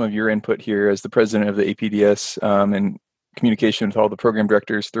some of your input here as the president of the APDS and communication with all the program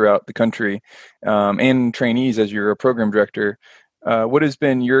directors throughout the country and trainees as you're a program director. What has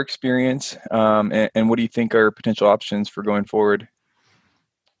been your experience and what do you think are potential options for going forward?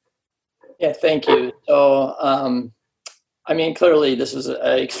 Yeah, thank you. So, clearly this was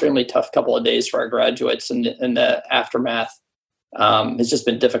an extremely tough couple of days for our graduates, and the aftermath has just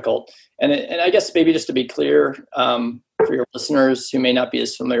been difficult. And I guess maybe just to be clear for your listeners who may not be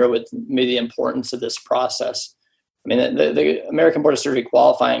as familiar with maybe the importance of this process. The American Board of Surgery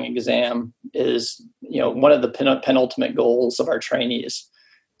qualifying exam is, one of the penultimate goals of our trainees.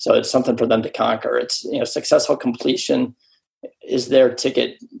 So it's something for them to conquer. It's, successful completion is their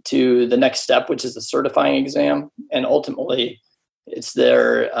ticket to the next step, which is the certifying exam. And ultimately, it's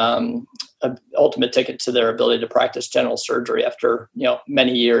their ultimate ticket to their ability to practice general surgery after,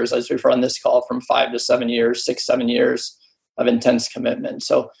 many years, as we've run this call, from 5 to 7 years, 6-7 years of intense commitment.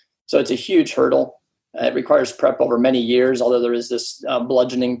 So it's a huge hurdle. It requires prep over many years, although there is this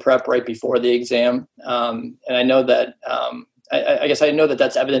bludgeoning prep right before the exam. And I know that, I guess I know that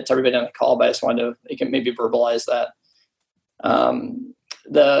that's evident to everybody on the call, but I just wanted to maybe verbalize that.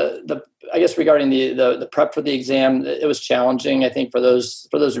 I guess regarding the prep for the exam, it was challenging, I think, for those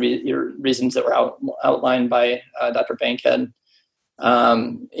reasons that were outlined by Dr. Bankhead.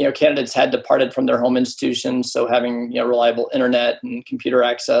 Candidates had departed from their home institutions, so having reliable internet and computer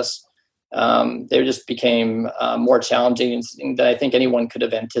access they just became more challenging than I think anyone could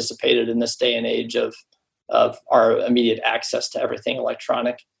have anticipated in this day and age of our immediate access to everything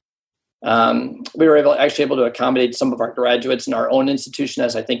electronic. We were actually able to accommodate some of our graduates in our own institution,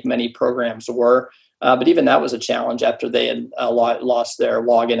 as I think many programs were. But even that was a challenge after they had lost their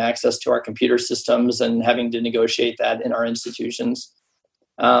login access to our computer systems and having to negotiate that in our institutions.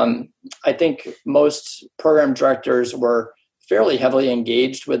 I think most program directors were fairly heavily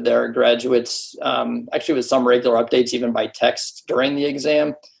engaged with their graduates, actually with some regular updates, even by text during the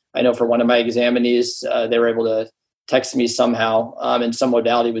exam. I know for one of my examinees, they were able to text me somehow in some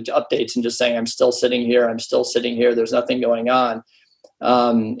modality with updates and just saying, I'm still sitting here, there's nothing going on.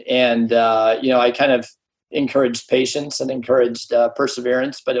 I kind of encouraged patience and encouraged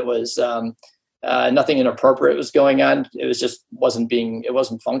perseverance, but it was nothing inappropriate was going on. It was just it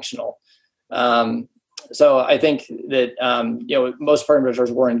wasn't functional. So I think that, most program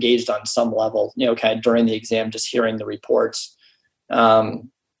directors were engaged on some level, kind of during the exam, just hearing the reports.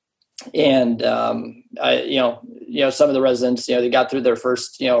 Some of the residents, they got through their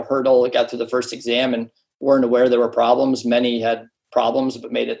first, hurdle, got through the first exam and weren't aware there were problems. Many had problems,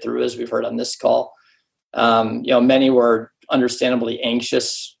 but made it through, as we've heard on this call. Many were understandably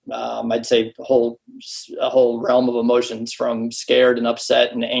anxious. I'd say a whole realm of emotions, from scared and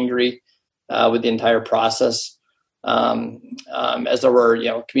upset and angry with the entire process. As there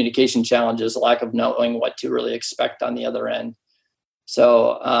were, communication challenges, lack of knowing what to really expect on the other end.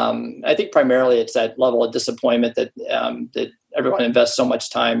 So I think primarily it's that level of disappointment that everyone invests so much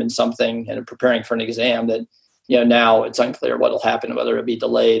time in something and preparing for an exam that, now it's unclear what will happen, whether it be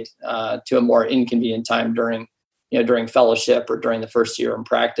delayed to a more inconvenient time during fellowship or during the first year in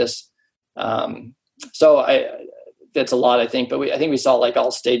practice. That's a lot, I think, but I think we saw like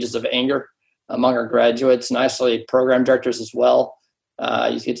all stages of anger among our graduates and actually program directors as well.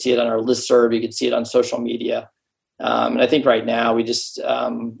 You could see it on our listserv, you could see it on social media. And I think right now we just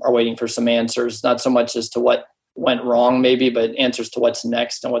are waiting for some answers, not so much as to what went wrong maybe, but answers to what's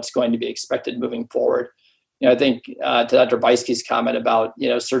next and what's going to be expected moving forward. I think to Dr. Beiske's comment about,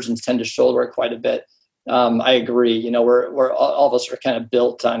 surgeons tend to shoulder it quite a bit. I agree. We're all of us are kind of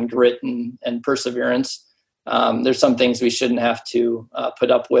built on grit and perseverance. There's some things we shouldn't have to put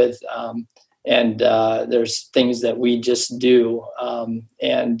up with. And there's things that we just do. I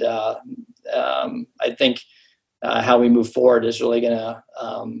think how we move forward is really going to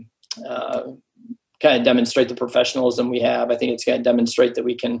kind of demonstrate the professionalism we have. I think it's going to demonstrate that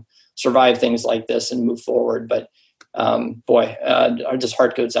we can survive things like this and move forward. But our just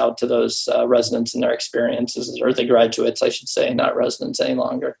heart goes out to those residents and their experiences, or the graduates, I should say, not residents any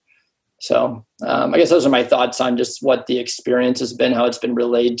longer. So I guess those are my thoughts on just what the experience has been, how it's been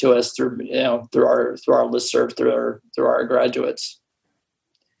relayed to us through our listserv, through our graduates.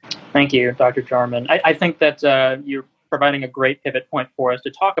 Thank you, Dr. Jarman. I think that you're providing a great pivot point for us to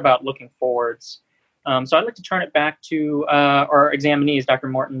talk about looking forwards. So I'd like to turn it back to our examinees, Dr.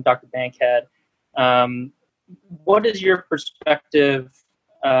 Morton, Dr. Bankhead. What has your perspective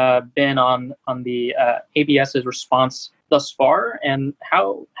been on the ABS's response thus far, and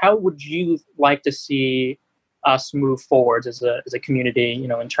how would you like to see us move forward as a community,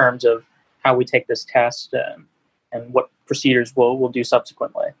 in terms of how we take this test and what procedures we'll do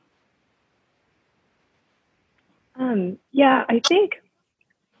subsequently? I think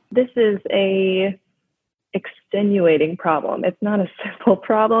this is a extenuating problem. It's not a simple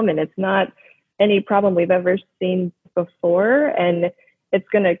problem, and it's not any problem we've ever seen before, and it's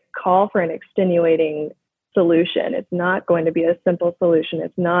going to call for an extenuating solution. It's not going to be a simple solution.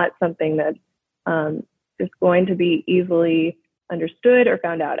 It's not something that is going to be easily understood or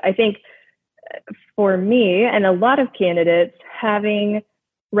found out. I think for me and a lot of candidates, having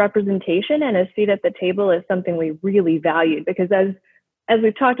representation and a seat at the table is something we really valued, because as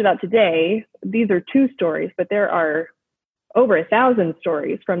we've talked about today, these are two stories, but there are over 1,000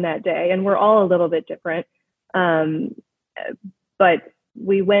 stories from that day, and we're all a little bit different. But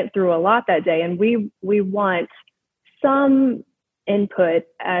we went through a lot that day, and we want some input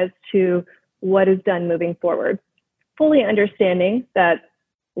as to what is done moving forward, fully understanding that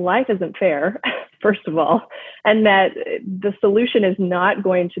life isn't fair, first of all, and that the solution is not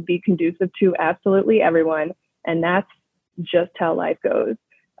going to be conducive to absolutely everyone, and that's just how life goes.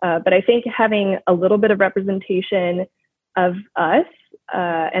 But I think having a little bit of representation of us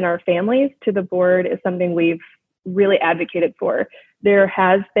and our families to the board is something we've really advocated for. There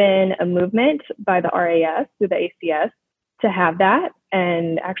has been a movement by the RAS through the ACS to have that,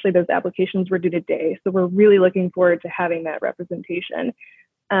 and actually those applications were due today. So we're really looking forward to having that representation.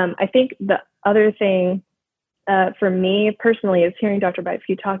 I think the other thing for me personally is hearing Dr.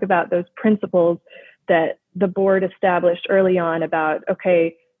 Bieske talk about those principles that the board established early on about,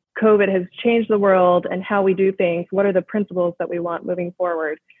 okay, COVID has changed the world and how we do things. What are the principles that we want moving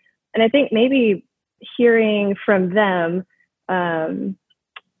forward? And I think maybe hearing from them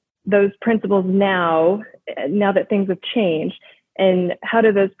those principles now that things have changed, and how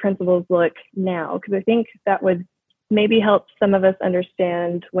do those principles look now? Because I think that would maybe help some of us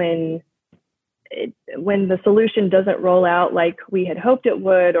understand when the solution doesn't roll out like we had hoped it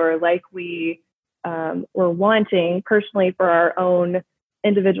would, or like we were wanting personally for our own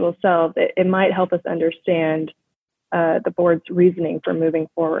individual selves. It might help us understand the board's reasoning for moving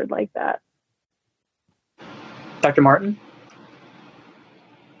forward like that. Dr. Martin?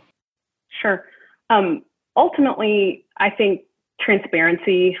 Sure. Ultimately, I think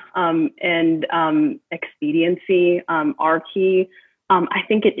transparency and expediency are key. I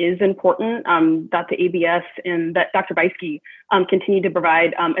think it is important that the ABS and that Dr. Bieske continue to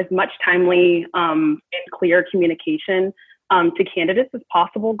provide as much timely and clear communication to candidates as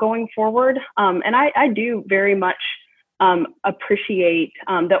possible going forward. And I do very much appreciate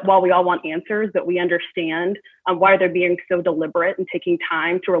that while we all want answers, that we understand why they're being so deliberate and taking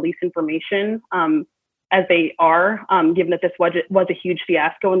time to release information as they are, given that this was a huge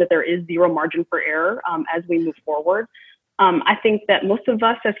fiasco and that there is zero margin for error as we move forward. I think that most of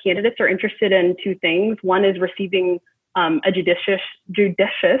us as candidates are interested in two things. One is receiving a judicious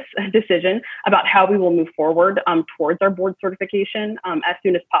decision about how we will move forward towards our board certification as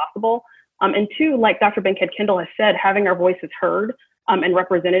soon as possible. And two, like Dr. Bankhead-Kendall has said, having our voices heard and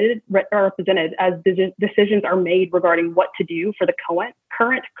represented as decisions are made regarding what to do for the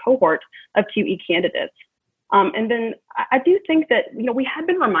current cohort of QE candidates. And then I do think that, we have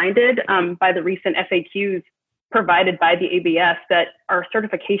been reminded by the recent FAQs provided by the ABS that our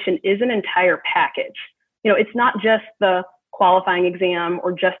certification is an entire package. It's not just the qualifying exam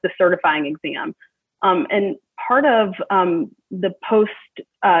or just the certifying exam. And part of the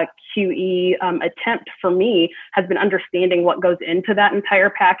post-QE attempt for me has been understanding what goes into that entire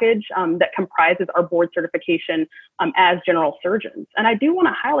package that comprises our board certification as general surgeons. And I do want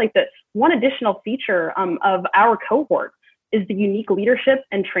to highlight that one additional feature of our cohort is the unique leadership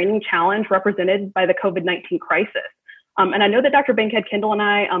and training challenge represented by the COVID-19 crisis. And I know that Dr. Bankhead-Kendall and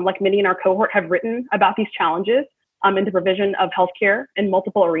I, like many in our cohort, have written about these challenges in the provision of healthcare in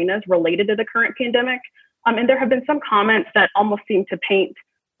multiple arenas related to the current pandemic. And there have been some comments that almost seem to paint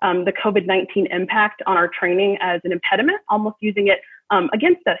the COVID-19 impact on our training as an impediment, almost using it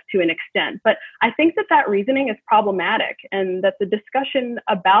against us to an extent. But I think that reasoning is problematic, and that the discussion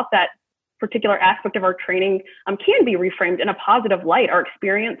about that particular aspect of our training can be reframed in a positive light. Our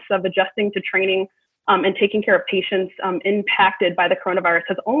experience of adjusting to training and taking care of patients impacted by the coronavirus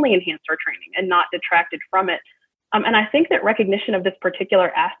has only enhanced our training and not detracted from it. And I think that recognition of this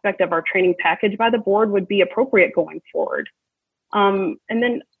particular aspect of our training package by the board would be appropriate going forward. And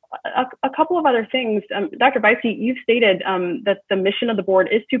then a couple of other things. Dr. Bieske, you've stated that the mission of the board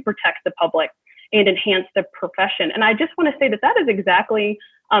is to protect the public and enhance the profession. And I just want to say that is exactly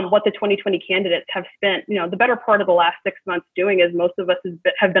what the 2020 candidates have spent, the better part of the last 6 months doing, as most of us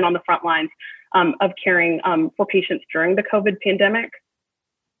have been on the front lines of caring for patients during the COVID pandemic.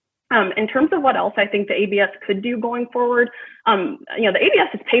 In terms of what else I think the ABS could do going forward, the ABS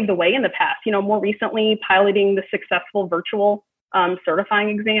has paved the way in the past, more recently piloting the successful virtual certifying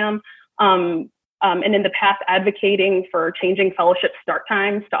exam, and in the past advocating for changing fellowship start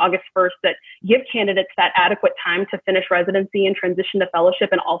times to August 1st that give candidates that adequate time to finish residency and transition to fellowship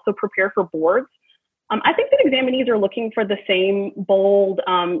and also prepare for boards. I think that examinees are looking for the same bold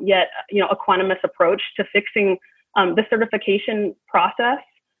yet equanimous approach to fixing the certification process,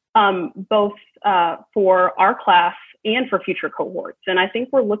 both for our class and for future cohorts. And I think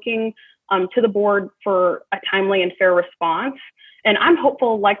we're looking to the board for a timely and fair response. And I'm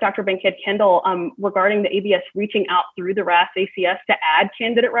hopeful, like Dr. Bankhead-Kendall, regarding the ABS reaching out through the RAS-ACS to add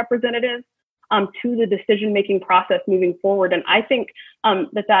candidate representatives to the decision-making process moving forward. And I think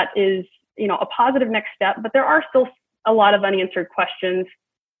that is, a positive next step, but there are still a lot of unanswered questions.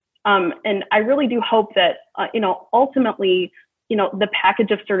 And I really do hope that, ultimately, the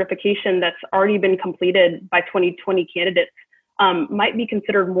package of certification that's already been completed by 2020 candidates might be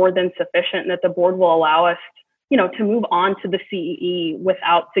considered more than sufficient, and that the board will allow us, to move on to the CEE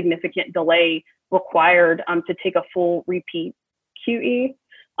without significant delay required to take a full repeat QE.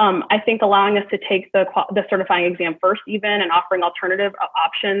 I think allowing us to take the certifying exam first even, and offering alternative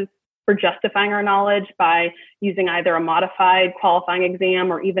options for justifying our knowledge by using either a modified qualifying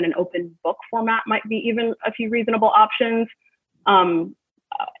exam or even an open book format might be even a few reasonable options.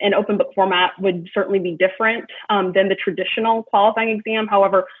 an open book format would certainly be different than the traditional qualifying exam.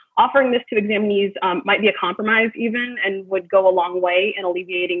 However, offering this to examinees might be a compromise even, and would go a long way in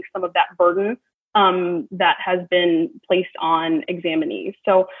alleviating some of that burden that has been placed on examinees.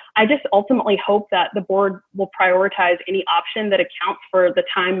 So I just ultimately hope that the board will prioritize any option that accounts for the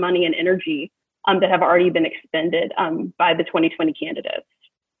time, money, and energy that have already been expended by the 2020 candidates.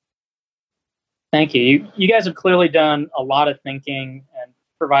 Thank you. You guys have clearly done a lot of thinking and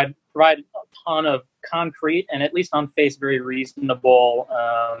provide a ton of concrete and at least on face very reasonable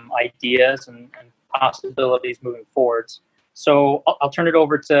ideas and possibilities moving forwards. So I'll turn it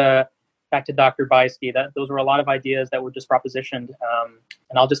over back to Dr. Beiske. Those were a lot of ideas that were just propositioned,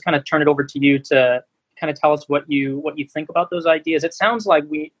 and I'll just kind of turn it over to you to kind of tell us what you think about those ideas. It sounds like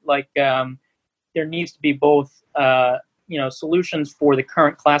there needs to be both solutions for the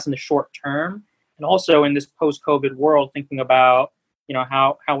current class in the short term, and also in this post-COVID world, thinking about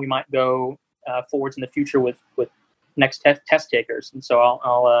how we might go forwards in the future with next test takers. And so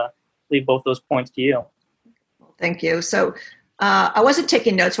I'll leave both those points to you. Thank you. So I wasn't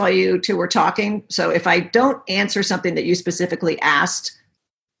taking notes while you two were talking. So if I don't answer something that you specifically asked,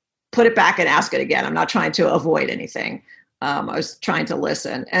 put it back and ask it again. I'm not trying to avoid anything. I was trying to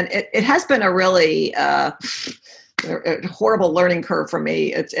listen. And it has been a really a horrible learning curve for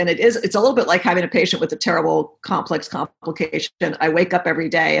me. It's a little bit like having a patient with a terrible complex complication. I wake up every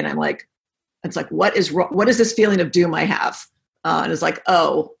day and I'm like, it's like, what is this feeling of doom I have? And it's like,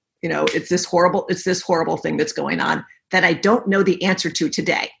 it's this horrible thing that's going on that I don't know the answer to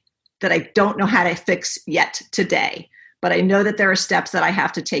today, that I don't know how to fix yet today. But I know that there are steps that I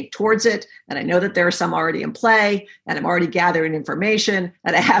have to take towards it. And I know that there are some already in play, and I'm already gathering information,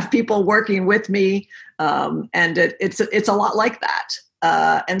 and I have people working with me. And it's a lot like that.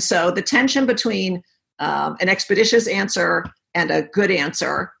 And so the tension between an expeditious answer and a good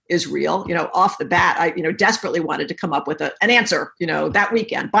answer is real. Off the bat, I desperately wanted to come up with an answer, that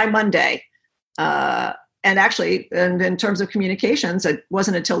weekend by Monday. And actually, and in terms of communications, it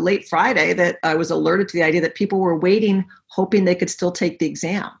wasn't until late Friday that I was alerted to the idea that people were waiting, hoping they could still take the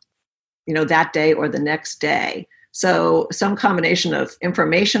exam, that day or the next day. So some combination of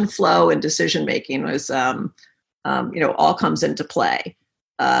information flow and decision-making was, all comes into play.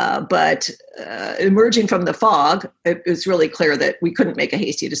 But emerging from the fog, it was really clear that we couldn't make a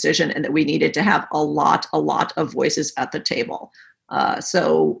hasty decision and that we needed to have a lot of voices at the table.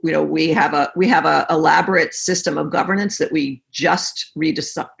 So we have a elaborate system of governance that we just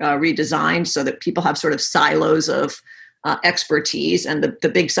redesigned so that people have sort of silos of expertise, and the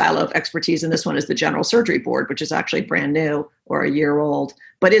big silo of expertise in this one is the General Surgery Board, which is actually brand new or a year old,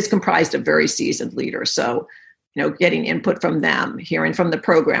 but is comprised of very seasoned leaders. So getting input from them, hearing from the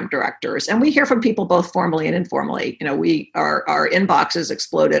program directors, and we hear from people both formally and informally. Our inboxes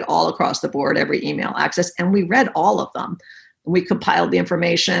exploded all across the board, every email access, and we read all of them. We compiled the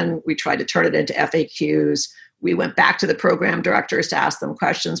information. We tried to turn it into FAQs. We went back to the program directors to ask them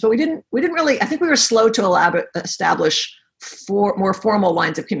questions, but we didn't really, I think we were slow to establish more formal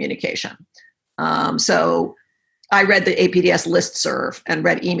lines of communication. So I read the APDS listserv and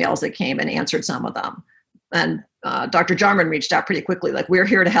read emails that came and answered some of them. And Dr. Jarman reached out pretty quickly, like, we're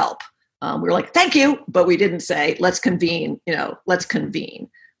here to help. We were like, thank you, but we didn't say, let's convene.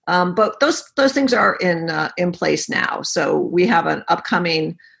 But those things are in place now. So we have an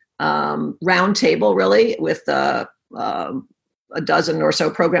upcoming roundtable, really, with a dozen or so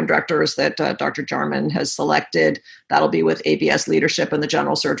program directors that Dr. Jarman has selected. That'll be with ABS leadership and the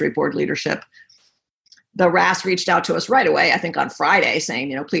General Surgery Board leadership. The RAS reached out to us right away, I think on Friday,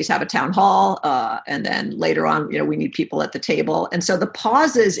 saying, please have a town hall. And then later on, we need people at the table. And so the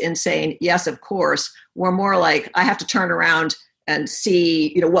pauses in saying, yes, of course, were more like, I have to turn around and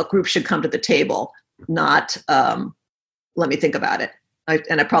see, what group should come to the table, not let me think about it. I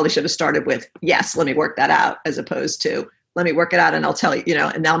probably should have started with, yes, let me work that out, as opposed to, let me work it out and I'll tell you,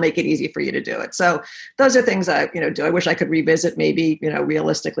 and I'll make it easy for you to do it. So those are things do I wish I could revisit? Maybe,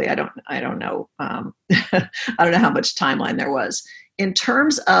 realistically, I don't know. I don't know how much timeline there was. In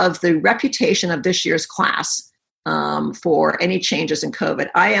terms of the reputation of this year's class for any changes in COVID,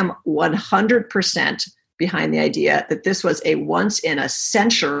 I am 100% behind the idea that this was a once in a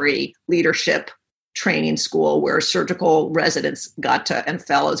century leadership training school where surgical residents and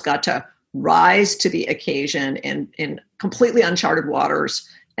fellows got to rise to the occasion in completely uncharted waters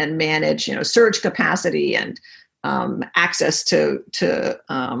and manage, surge capacity and access to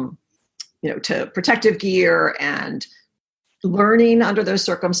protective gear and learning under those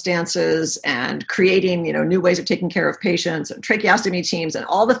circumstances and creating, new ways of taking care of patients and tracheostomy teams and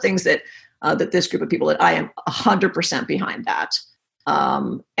all the things that this group of people, that I am 100% behind that.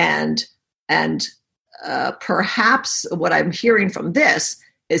 And perhaps what I'm hearing from this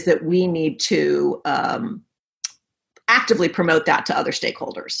is that we need to actively promote that to other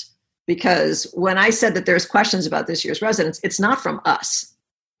stakeholders. Because when I said that there's questions about this year's residents, it's not from us.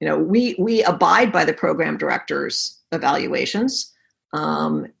 We abide by the program director's evaluations,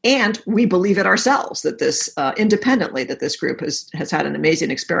 and we believe it ourselves that this independently that this group has had an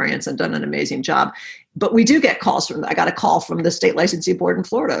amazing experience and done an amazing job. But we do get calls I got a call from the state licensing board in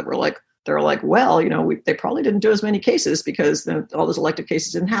Florida. They're like, well, they probably didn't do as many cases because all those elective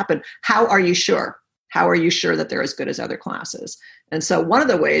cases didn't happen. How are you sure? How are you sure that they're as good as other classes? And so one of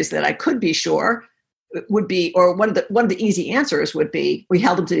the ways that I could be sure would be, or one of the easy answers would be, we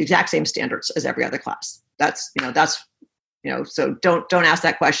held them to the exact same standards as every other class. So don't ask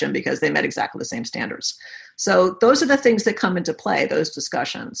that question because they met exactly the same standards. So those are the things that come into play, those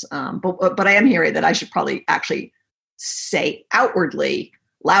discussions. But I am hearing that I should probably actually say outwardly,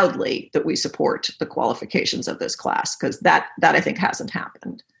 loudly, that we support the qualifications of this class, because that I think hasn't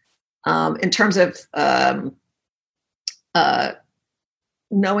happened. In terms of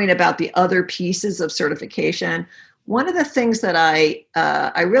knowing about the other pieces of certification, one of the things that I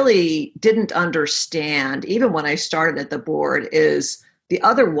really didn't understand, even when I started at the board, is the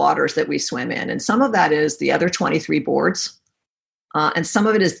other waters that we swim in. And some of that is the other 23 boards. And some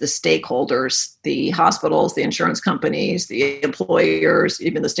of it is the stakeholders, the hospitals, the insurance companies, the employers,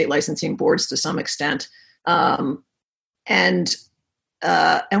 even the state licensing boards to some extent. And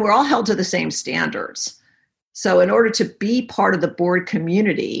we're all held to the same standards. So in order to be part of the board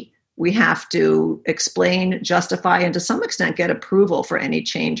community, we have to explain, justify, and to some extent get approval for any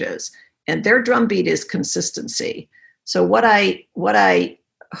changes. And their drumbeat is consistency. So what I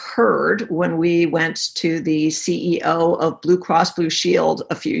heard when we went to the CEO of Blue Cross Blue Shield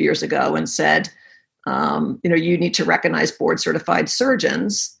a few years ago and said, you need to recognize board certified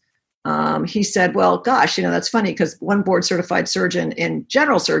surgeons. He said, well, gosh, that's funny because one board certified surgeon in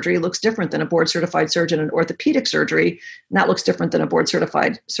general surgery looks different than a board certified surgeon in orthopedic surgery. And that looks different than a board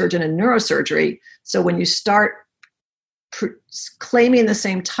certified surgeon in neurosurgery. So when you start claiming the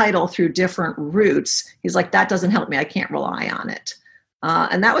same title through different routes, he's like, that doesn't help me. I can't rely on it.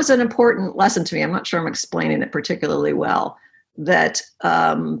 And that was an important lesson to me. I'm not sure I'm explaining it particularly well, that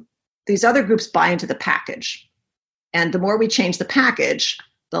these other groups buy into the package. And the more we change the package,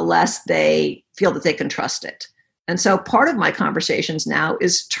 the less they feel that they can trust it. And so part of my conversations now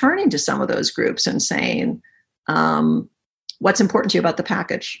is turning to some of those groups and saying, what's important to you about the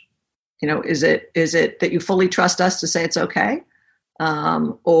package? Is it that you fully trust us to say it's okay?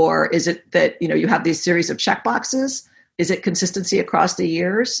 Or is it that, you have these series of checkboxes? Is it consistency across the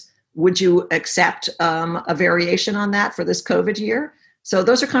years? Would you accept a variation on that for this COVID year? So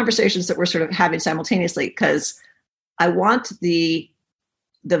those are conversations that we're sort of having simultaneously, because I want the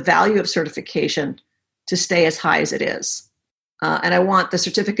value of certification to stay as high as it is. And I want the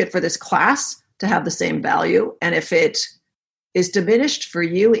certificate for this class to have the same value. And if it is diminished for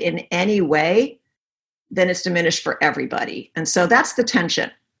you in any way, then it's diminished for everybody. And so that's the tension.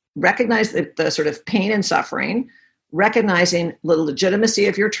 Recognize the sort of pain and suffering, recognizing the legitimacy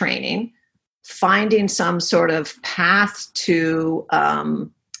of your training, finding some sort of path to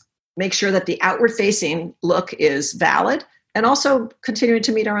make sure that the outward facing look is valid, and also continuing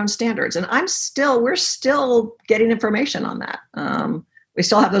to meet our own standards. And we're still getting information on that. We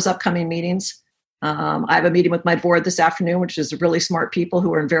still have those upcoming meetings. I have a meeting with my board this afternoon, which is really smart people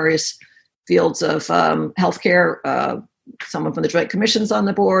who are in various fields of healthcare. Someone from the Joint Commission's on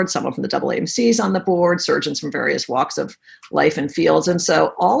the board, someone from the AAMC's on the board, surgeons from various walks of life and fields. And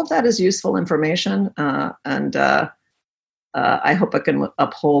so all of that is useful information. And I hope I can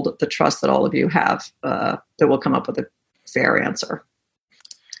uphold the trust that all of you have that we'll come up with a fair answer.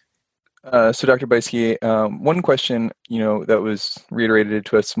 So Dr. Beiske, one question, that was reiterated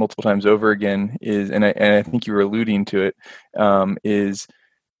to us multiple times over again is, and I think you were alluding to it, is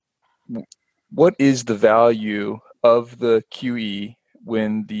what is the value of the QE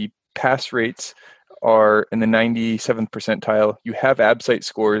when the pass rates are in the 97th percentile? You have ABSITE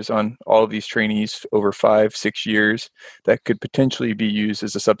scores on all of these trainees over 5-6 years that could potentially be used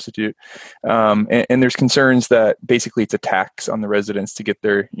as a substitute. And there's concerns that basically it's a tax on the residents to get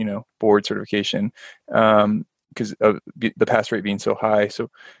their, board certification because of the pass rate being so high.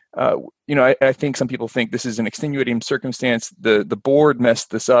 So, I think some people think this is an extenuating circumstance. The board messed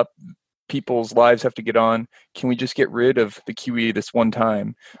this up. People's lives have to get on. Can we just get rid of the QE this one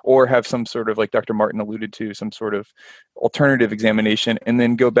time, or have some sort of, like Dr. Martin alluded to, some sort of alternative examination and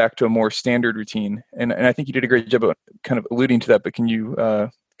then go back to a more standard routine? And I think you did a great job of kind of alluding to that, but can you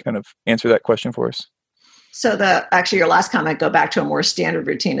kind of answer that question for us? So actually your last comment, go back to a more standard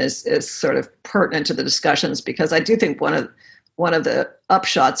routine, is sort of pertinent to the discussions, because I do think one of the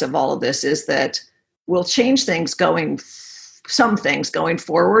upshots of all of this is that we'll change some things going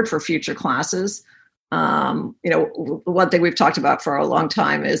forward for future classes. One thing we've talked about for a long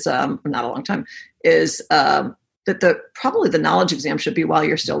time is not a long time is that probably the knowledge exam should be while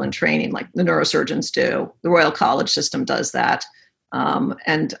you're still in training, like the neurosurgeons do. The Royal College system does that.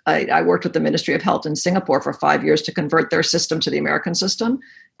 And I worked with the Ministry of Health in Singapore for 5 years to convert their system to the American system.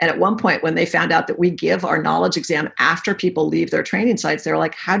 And at one point, when they found out that we give our knowledge exam after people leave their training sites, they were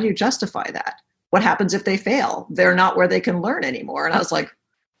like, how do you justify that? What happens if they fail? They're not where they can learn anymore. And I was like,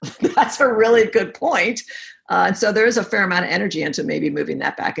 that's a really good point. And so there is a fair amount of energy into maybe moving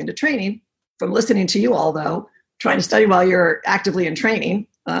that back into training. From listening to you all, though, trying to study while you're actively in training,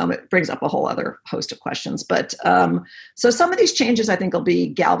 it brings up a whole other host of questions. But so some of these changes, I think, will be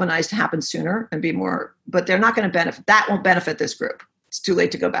galvanized to happen sooner and be more, but they're not going to benefit. That won't benefit this group. It's too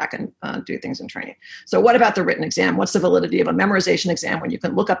late to go back and do things in training. So what about the written exam? What's the validity of a memorization exam when you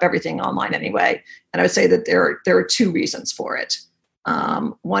can look up everything online anyway? And I would say that there are two reasons for it.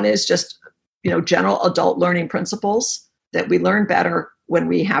 One is just, general adult learning principles, that we learn better when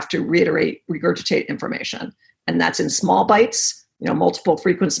we have to regurgitate information. And that's in small bites, multiple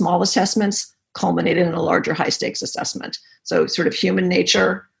frequent small assessments culminated in a larger high stakes assessment. So sort of human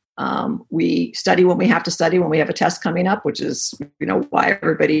nature. We study when we have to study when we have a test coming up, which is, why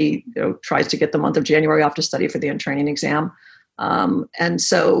everybody tries to get the month of January off to study for the in-training exam. And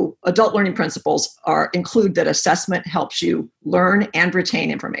so adult learning principles include that assessment helps you learn and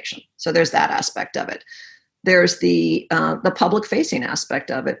retain information. So there's that aspect of it. There's the public facing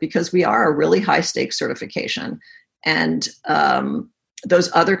aspect of it, because we are a really high stakes certification. And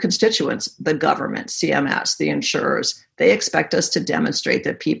those other constituents, the government, CMS, the insurers, they expect us to demonstrate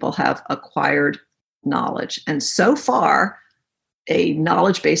that people have acquired knowledge. And so far, a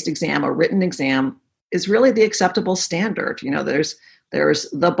knowledge-based exam, a written exam, is really the acceptable standard. There's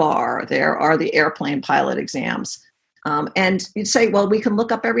the bar, there are the airplane pilot exams. And you'd say, well, we can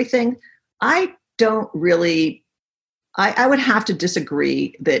look up everything. I would have to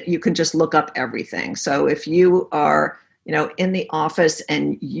disagree that you can just look up everything. So if you are, in the office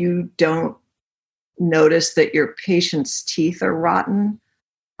and you don't notice that your patient's teeth are rotten,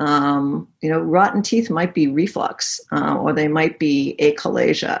 rotten teeth might be reflux, or they might be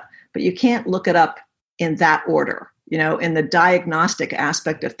achalasia, but you can't look it up in that order. In the diagnostic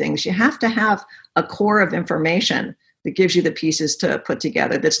aspect of things, you have to have a core of information that gives you the pieces to put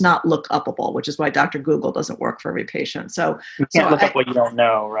together that's not look upable, which is why Dr. Google doesn't work for every patient. So you can't look up what you don't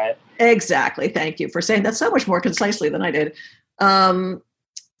know, right? Exactly. Thank you for saying that so much more concisely than I did. So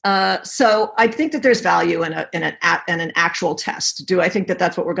I think that there's value in an actual test. Do I think that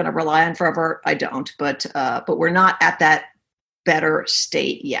that's what we're going to rely on forever? I don't, but we're not at that better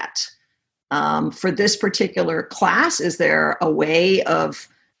state yet. For this particular class, is there a way of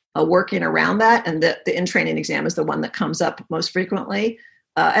working around that? And the in-training exam is the one that comes up most frequently.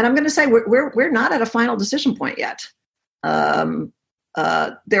 And I'm going to say we're not at a final decision point yet.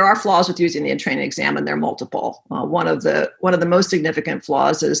 There are flaws with using the in-training exam, and they're multiple. One of the most significant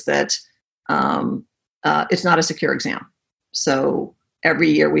flaws is that it's not a secure exam. So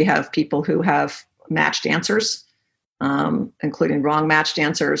every year we have people who have matched answers, including wrong matched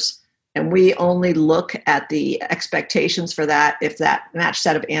answers. And we only look at the expectations for that if that matched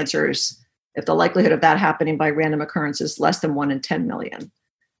set of answers, if the likelihood of that happening by random occurrence is less than 1 in 10 million.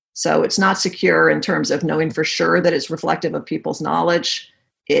 So it's not secure in terms of knowing for sure that it's reflective of people's knowledge.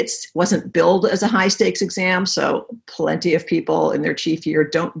 It wasn't billed as a high stakes exam, so plenty of people in their chief year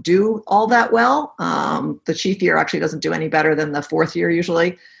don't do all that well. The chief year actually doesn't do any better than the fourth year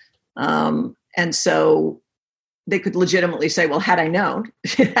usually. And so they could legitimately say, well, had I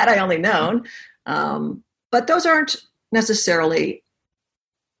only known. But those aren't necessarily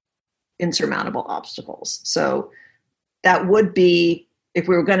insurmountable obstacles. So that would be, if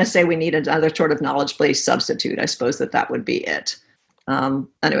we were going to say we need another sort of knowledge-based substitute, I suppose that would be it.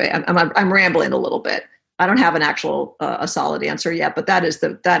 Anyway, I'm rambling a little bit. I don't have an actual a solid answer yet, but that is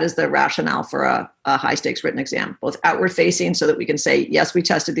the rationale for a high stakes written exam, both outward facing, so that we can say, yes, we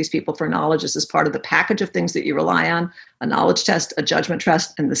tested these people for knowledge. This is part of the package of things that you rely on: a knowledge test, a judgment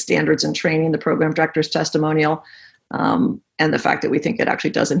test, and the standards and training, the program director's testimonial, and the fact that we think it actually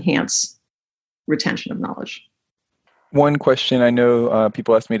does enhance retention of knowledge. One question I know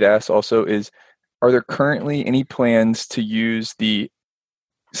people ask me to ask also is, are there currently any plans to use the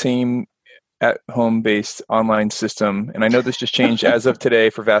same at-home based online system? And I know this just changed as of today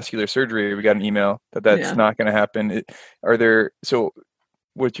for vascular surgery. We got an email that's not going to happen. So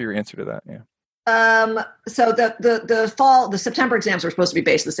what's your answer to that? Yeah. So the September exams are supposed to be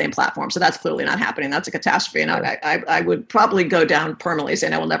based on the same platform. So that's clearly not happening. That's a catastrophe. And I would probably go down permanently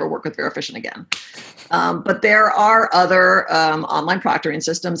saying I will never work with Verafishing again. But there are other online proctoring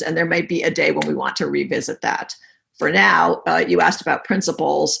systems, and there may be a day when we want to revisit that. For now, you asked about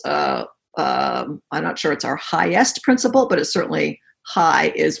principles. I'm not sure it's our highest principle, but it's certainly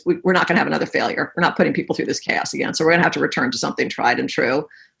high, is we're not going to have another failure. We're not putting people through this chaos again. So we're going to have to return to something tried and true.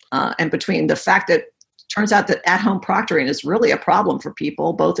 And between the fact that it turns out that at-home proctoring is really a problem for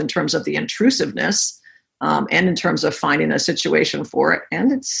people, both in terms of the intrusiveness and in terms of finding a situation for it,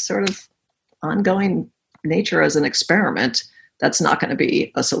 and its sort of ongoing nature as an experiment, that's not going to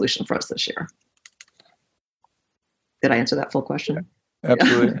be a solution for us this year. Did I answer that full question?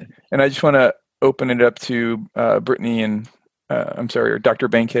 Absolutely. And I just want to open it up to Brittany and or Dr.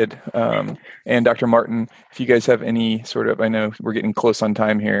 Bankhead and Dr. Martin. If you guys have any sort of, I know we're getting close on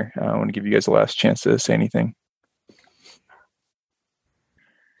time here. I want to give you guys the last chance to say anything.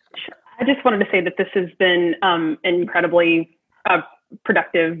 Sure. I just wanted to say that this has been an incredibly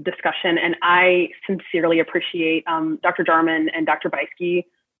productive discussion, and I sincerely appreciate Dr. Jarman and Dr. Beiske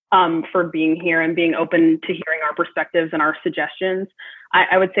for being here and being open to hearing our perspectives and our suggestions.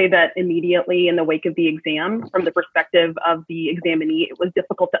 I would say that immediately in the wake of the exam, from the perspective of the examinee, it was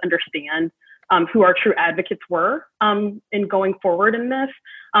difficult to understand who our true advocates were in going forward in this.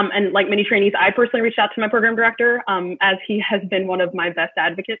 And like many trainees, I personally reached out to my program director as he has been one of my best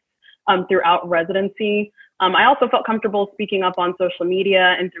advocates throughout residency. I also felt comfortable speaking up on social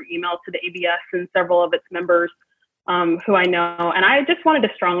media and through email to the ABS and several of its members who I know. And I just wanted to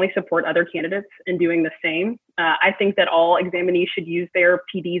strongly support other candidates in doing the same. I think that all examinees should use their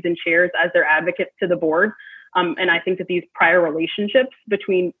PDs and chairs as their advocates to the board. And I think that these prior relationships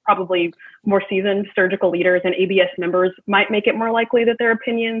between probably more seasoned surgical leaders and ABS members might make it more likely that their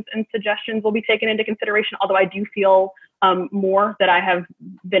opinions and suggestions will be taken into consideration, although I do feel more that I have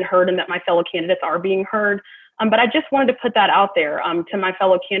been heard and that my fellow candidates are being heard. But I just wanted to put that out there to my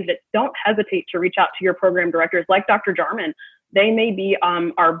fellow candidates. Don't hesitate to reach out to your program directors like Dr. Jarman. They may be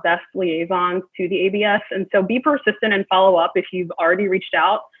our best liaisons to the ABS. And so be persistent and follow up if you've already reached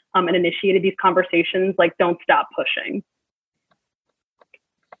out and initiated these conversations. Like, don't stop pushing.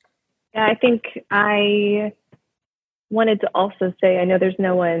 Yeah, I think I wanted to also say, I know there's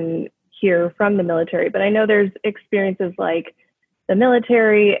no one here from the military, but I know there's experiences like the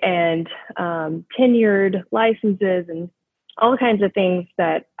military and tenured licenses and all kinds of things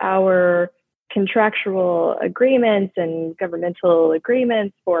that our contractual agreements and governmental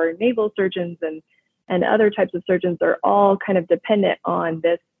agreements for naval surgeons and other types of surgeons are all kind of dependent on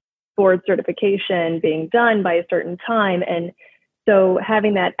this board certification being done by a certain time. And so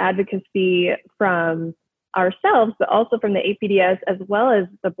having that advocacy from ourselves, but also from the APDS, as well as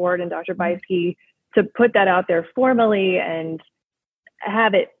the board and Dr. Beiske, to put that out there formally and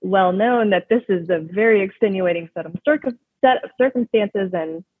have it well known that this is a very extenuating set of circumstances,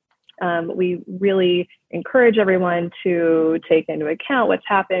 and we really encourage everyone to take into account what's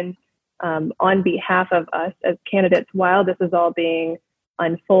happened on behalf of us as candidates while this is all being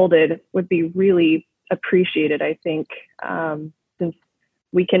unfolded would be really appreciated, I think, since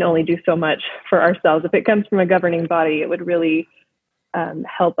we can only do so much for ourselves. If it comes from a governing body, it would really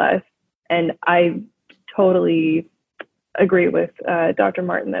help us. And I totally agree with Dr.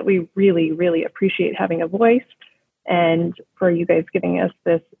 Martin that we really, really appreciate having a voice and for you guys giving us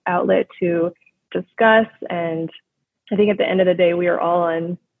this outlet to discuss. And I think at the end of the day, we are all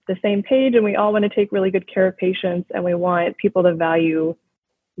on the same page and we all want to take really good care of patients and we want people to value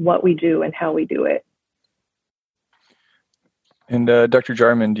what we do and how we do it. And Dr.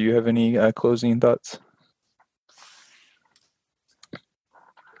 Jarman, do you have any closing thoughts?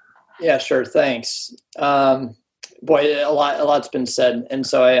 Yeah, sure. Thanks. Boy, a lot's been said. And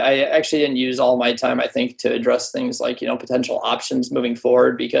so I actually didn't use all my time, I think, to address things like, potential options moving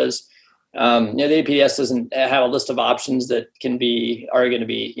forward because, the APDS doesn't have a list of options that are going to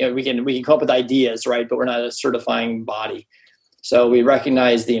be, we can come up with ideas, right? But we're not a certifying body. So we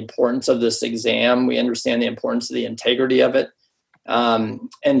recognize the importance of this exam. We understand the importance of the integrity of it.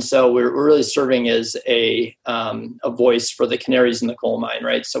 And so we're really serving as a voice for the canaries in the coal mine,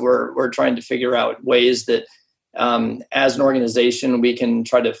 right? So we're trying to figure out ways that as an organization, we can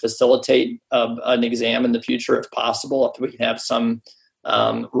try to facilitate an exam in the future if possible, if we can have some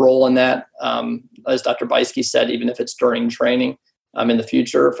role in that. As Dr. Beiske said, even if it's during training in the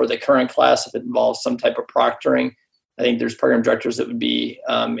future for the current class, if it involves some type of proctoring, I think there's program directors that would be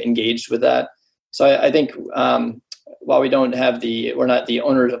engaged with that. So I think while we're not the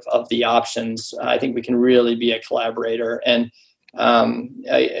owners of the options, I think we can really be a collaborator. And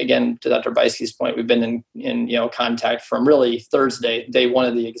Again, to Dr. Beiske's point, we've been in contact from really Thursday, day one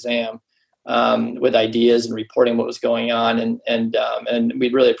of the exam, with ideas and reporting what was going on, and we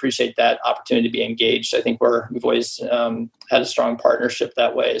really appreciate that opportunity to be engaged. I think we've always had a strong partnership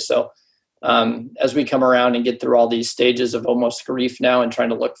that way. So as we come around and get through all these stages of almost grief now and trying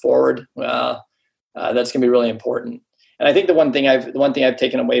to look forward, that's going to be really important. And I think the one thing I've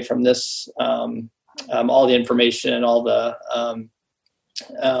taken away from this, all the information and all the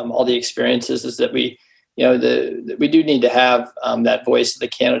experiences, is that we do need to have that voice of the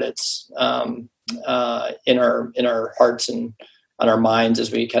candidates in our hearts and on our minds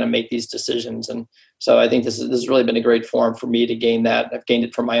as we kind of make these decisions. And so I think this has really been a great forum for me to gain that. I've gained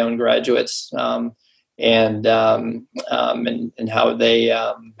it from my own graduates, and how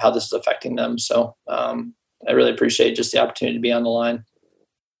this is affecting them. So I really appreciate just the opportunity to be on the line.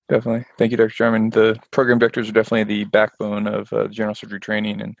 Definitely. Thank you, Dr. Jarman. The program directors are definitely the backbone of general surgery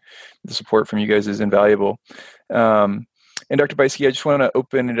training, and the support from you guys is invaluable. And Dr. Beiske, I just want to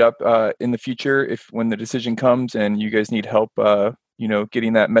open it up in the future, when the decision comes and you guys need help,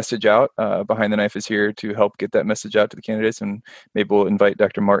 getting that message out. Behind the Knife is here to help get that message out to the candidates, and maybe we'll invite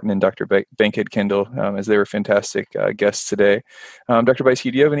Dr. Martin and Dr. Bankhead-Kendall, as they were fantastic guests today. Dr. Beiske,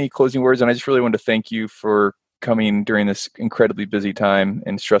 do you have any closing words? And I just really want to thank you for coming during this incredibly busy time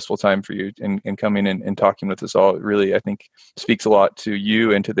and stressful time for you, and coming and talking with us all. It really, I think, speaks a lot to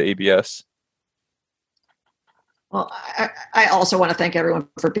you and to the ABS. Well, I also want to thank everyone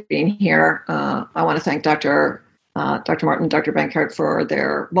for being here. I want to thank Dr. Martin, Dr. Bankhead for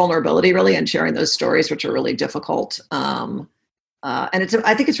their vulnerability, really, and sharing those stories, which are really difficult. And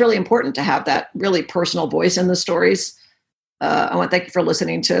I think it's really important to have that really personal voice in the stories. I want to thank you for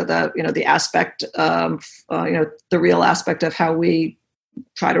listening to the aspect, the real aspect of how we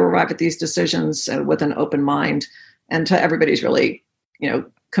try to arrive at these decisions with an open mind, and to everybody's really,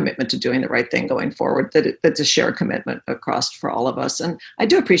 commitment to doing the right thing going forward. That's a shared commitment across for all of us. And I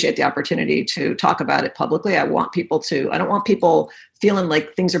do appreciate the opportunity to talk about it publicly. I don't want people feeling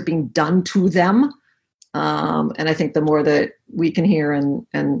like things are being done to them. And I think the more that we can hear and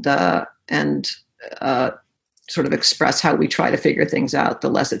sort of express how we try to figure things out, the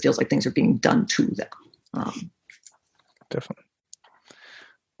less it feels like things are being done to them. Definitely.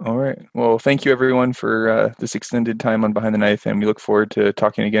 All right. Well, thank you everyone for this extended time on Behind the Knife, and we look forward to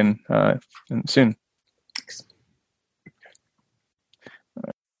talking again soon.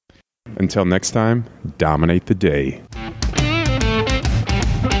 Until next time, dominate the day.